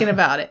just thinking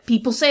about it.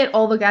 People say it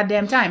all the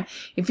goddamn time.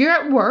 If you're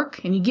at work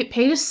and you get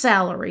paid a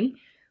salary,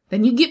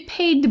 then you get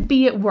paid to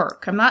be at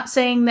work. I'm not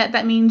saying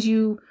that means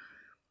you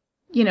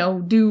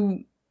do...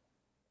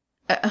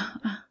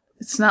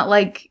 it's not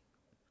like...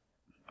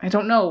 I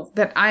don't know,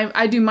 that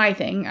I do my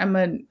thing. I'm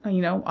a,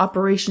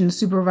 operations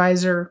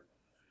supervisor,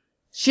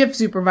 shift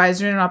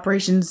supervisor in an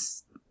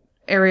operations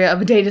area of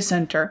a data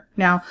center.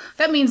 Now,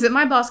 that means that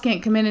my boss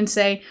can't come in and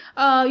say,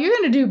 you're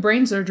going to do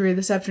brain surgery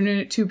this afternoon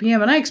at 2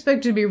 p.m. and I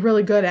expect you to be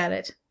really good at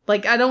it.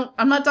 Like,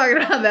 I'm not talking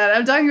about that.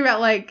 I'm talking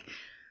about, like,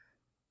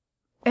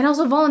 and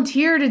also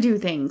volunteer to do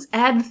things.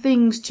 Add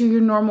things to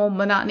your normal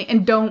monotony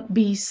and don't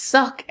be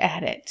suck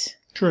at it.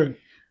 True.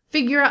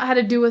 Figure out how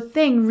to do a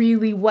thing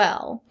really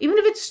well. Even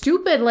if it's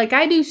stupid. Like,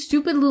 I do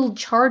stupid little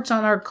charts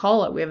on our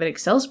call. We have an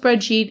Excel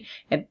spreadsheet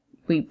and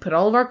we put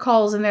all of our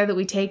calls in there that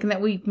we take and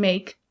that we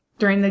make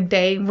during the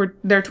day. We're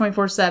there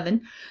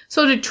 24/7.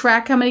 So to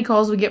track how many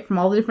calls we get from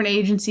all the different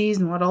agencies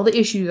and what all the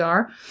issues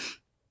are,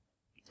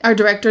 our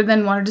director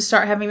then wanted to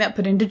start having that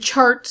put into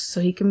charts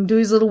so he can do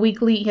his little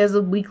he has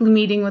a weekly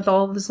meeting with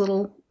all of his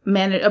little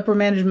upper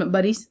management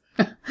buddies.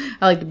 I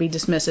like to be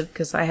dismissive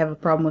because I have a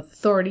problem with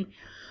authority.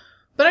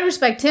 But I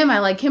respect him. I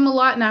like him a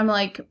lot. And I'm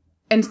like,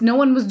 and no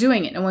one was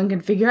doing it. No one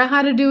could figure out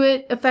how to do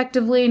it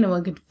effectively. No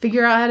one could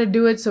figure out how to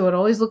do it. So it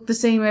always looked the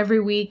same every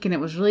week. And it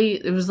was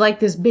like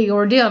this big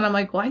ordeal. And I'm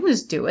like, well, I can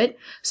just do it.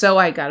 So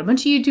I got a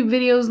bunch of YouTube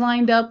videos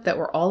lined up that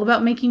were all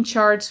about making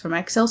charts from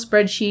Excel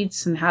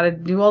spreadsheets and how to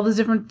do all this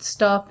different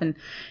stuff and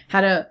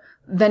how to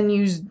then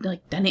use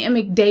like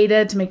dynamic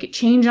data to make it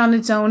change on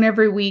its own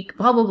every week,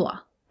 blah, blah, blah.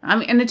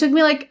 And it took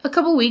me like a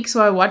couple weeks.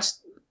 So I watched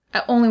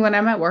only when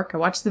I'm at work. I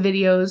watch the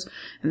videos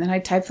and then I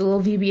type the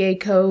little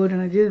VBA code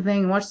and I do the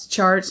thing and watch the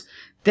charts.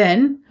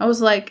 Then I was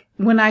like,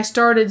 when I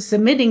started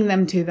submitting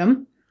them to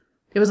them,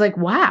 it was like,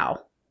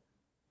 wow,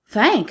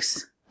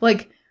 thanks.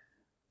 Like,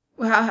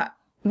 the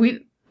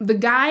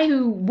guy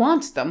who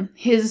wants them,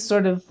 his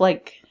sort of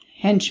like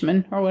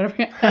henchman or whatever.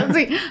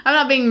 I'm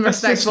not being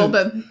respectful,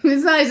 but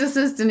he's not his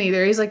assistant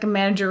either. He's like a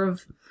manager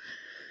of,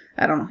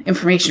 I don't know,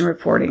 information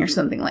reporting or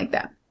something like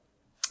that.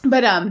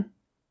 But,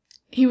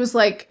 he was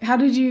like, how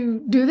did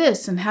you do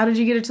this? And how did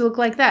you get it to look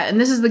like that? And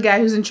this is the guy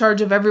who's in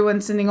charge of everyone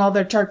sending all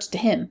their charts to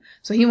him.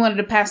 So he wanted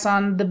to pass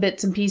on the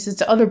bits and pieces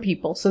to other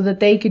people so that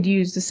they could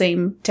use the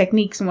same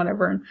techniques and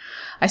whatever. And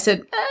I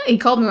said, he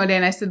called me one day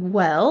and I said,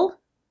 well,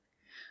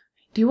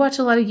 do you watch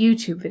a lot of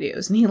YouTube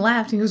videos? And he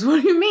laughed. He goes,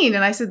 what do you mean?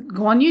 And I said,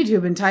 go on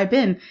YouTube and type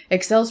in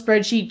Excel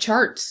spreadsheet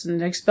charts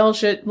and Excel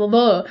shit, blah,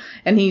 blah.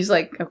 And he's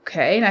like,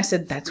 okay. And I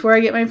said, that's where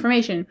I get my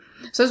information.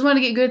 So I just wanted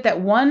to get good at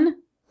that one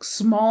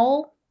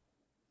small.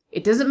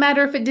 It doesn't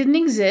matter if it didn't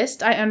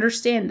exist. I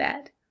understand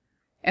that.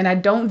 And I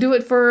don't do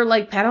it for,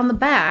 like, pat on the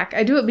back.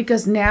 I do it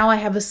because now I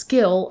have a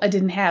skill I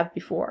didn't have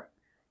before.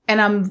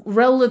 And I'm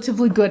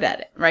relatively good at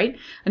it, right?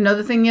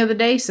 Another thing the other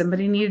day,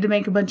 somebody needed to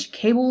make a bunch of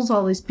cables.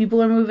 All these people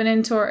are moving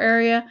into our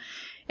area.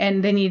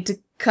 And they needed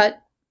to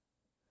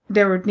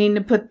they were needing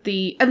to put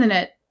the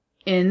Ethernet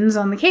ends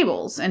on the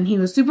cables. And he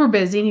was super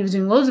busy and he was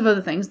doing loads of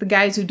other things. The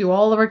guys who do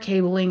all of our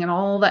cabling and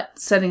all that,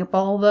 setting up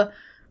all the,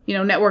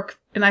 network.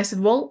 And I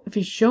said, well, if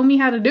you show me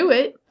how to do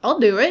it, I'll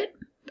do it.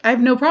 I have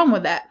no problem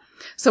with that.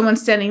 someone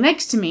standing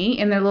next to me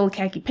in their little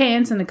khaki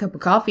pants and a cup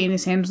of coffee in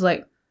his hand was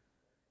like,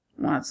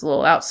 well, it's a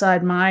little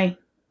outside my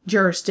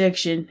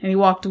jurisdiction. And he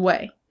walked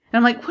away. And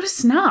I'm like, what a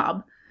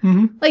snob.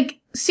 Mm-hmm. Like,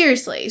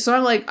 seriously. So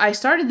I'm like, I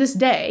started this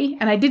day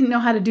and I didn't know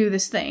how to do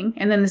this thing.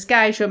 And then this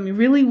guy showed me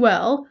really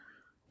well,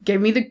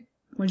 gave me the,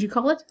 what'd you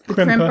call it? The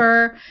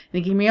crimper. And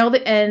he gave me all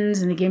the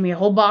ends and he gave me a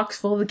whole box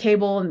full of the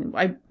cable. And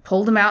I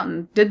pulled them out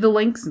and did the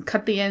links and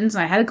cut the ends.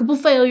 And I had a couple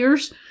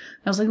failures.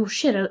 I was like, oh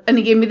shit. And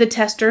he gave me the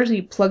tester. So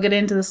you plug it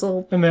into this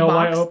little And they all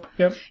box. light up.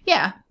 Yep.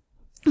 Yeah.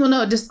 Well,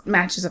 no, it just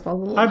matches up all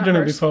the little I've done it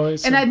numbers. before.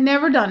 And I'd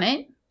never done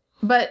it.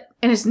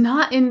 And it's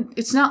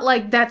not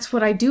like that's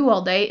what I do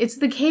all day. It's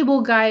the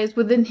cable guys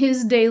within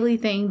his daily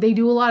thing. They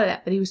do a lot of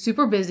that. But he was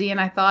super busy. And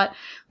I thought,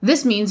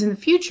 this means in the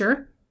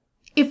future,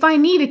 if I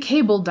need a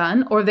cable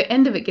done or the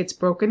end of it gets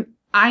broken,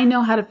 I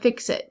know how to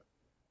fix it.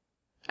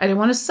 I didn't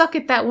want to suck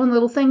at that one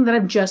little thing that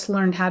I've just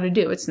learned how to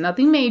do. It's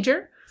nothing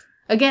major.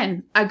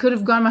 Again, I could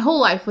have gone my whole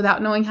life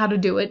without knowing how to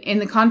do it. In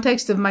the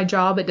context of my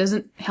job, it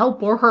doesn't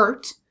help or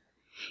hurt.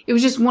 It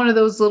was just one of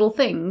those little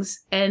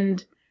things.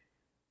 And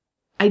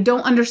I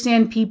don't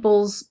understand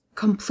people's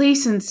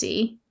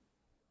complacency.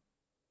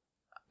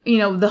 You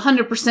know, the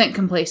 100%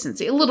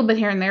 complacency. A little bit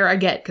here and there I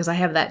get, because I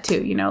have that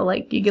too. You know,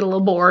 like, you get a little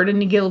bored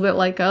and you get a little bit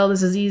like, oh,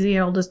 this is easy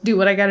and I'll just do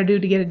what I gotta do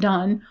to get it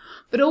done.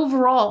 But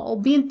overall,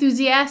 be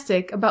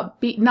enthusiastic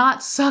about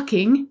not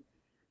sucking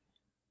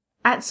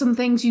at some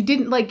things you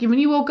didn't, like, when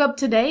you woke up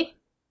today,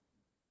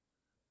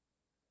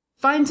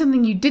 find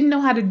something you didn't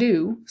know how to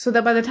do, so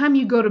that by the time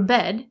you go to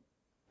bed,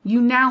 you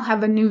now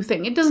have a new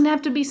thing. It doesn't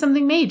have to be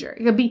something major.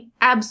 It could be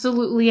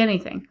absolutely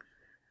anything.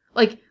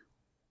 Like,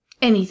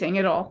 anything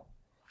at all.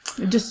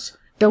 Just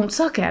don't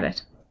suck at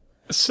it.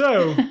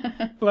 So,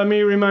 let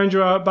me remind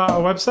you about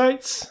our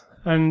websites.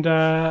 And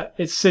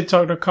it's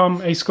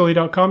sidtalk.com,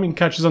 ascully.com. You can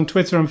catch us on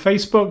Twitter and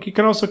Facebook. You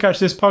can also catch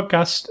this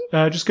podcast.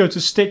 Just go to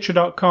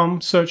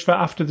stitcher.com, search for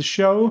After the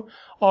Show,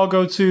 or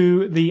go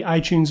to the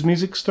iTunes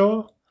Music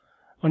Store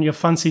on your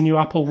fancy new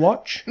Apple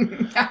Watch.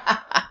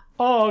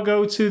 Or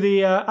go to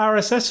the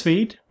RSS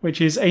feed, which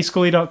is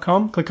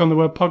ascully.com. Click on the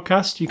word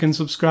podcast. You can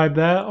subscribe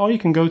there. Or you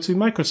can go to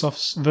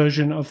Microsoft's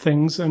version of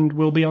things, and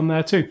we'll be on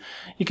there too.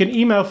 You can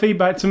email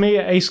feedback to me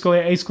at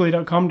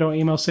ascully@ascully.com. Don't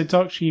email Sid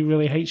Talk. She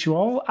really hates you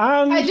all.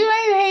 And I do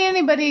not hate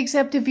anybody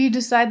except if you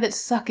decide that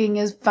sucking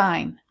is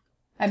fine.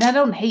 And I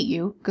don't hate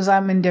you, because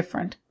I'm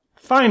indifferent.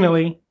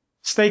 Finally,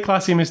 stay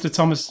classy,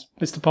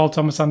 Mr. Paul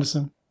Thomas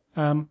Anderson.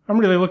 I'm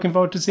really looking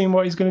forward to seeing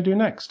what he's going to do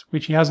next,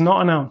 which he has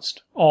not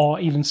announced or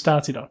even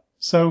started on.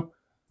 So,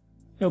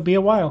 it'll be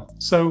a while.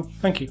 So,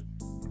 thank you.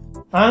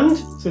 And,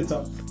 Sid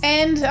Talk.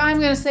 And I'm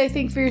going to say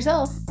think for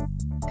yourself.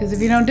 Because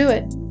if you don't do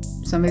it,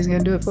 somebody's going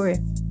to do it for you.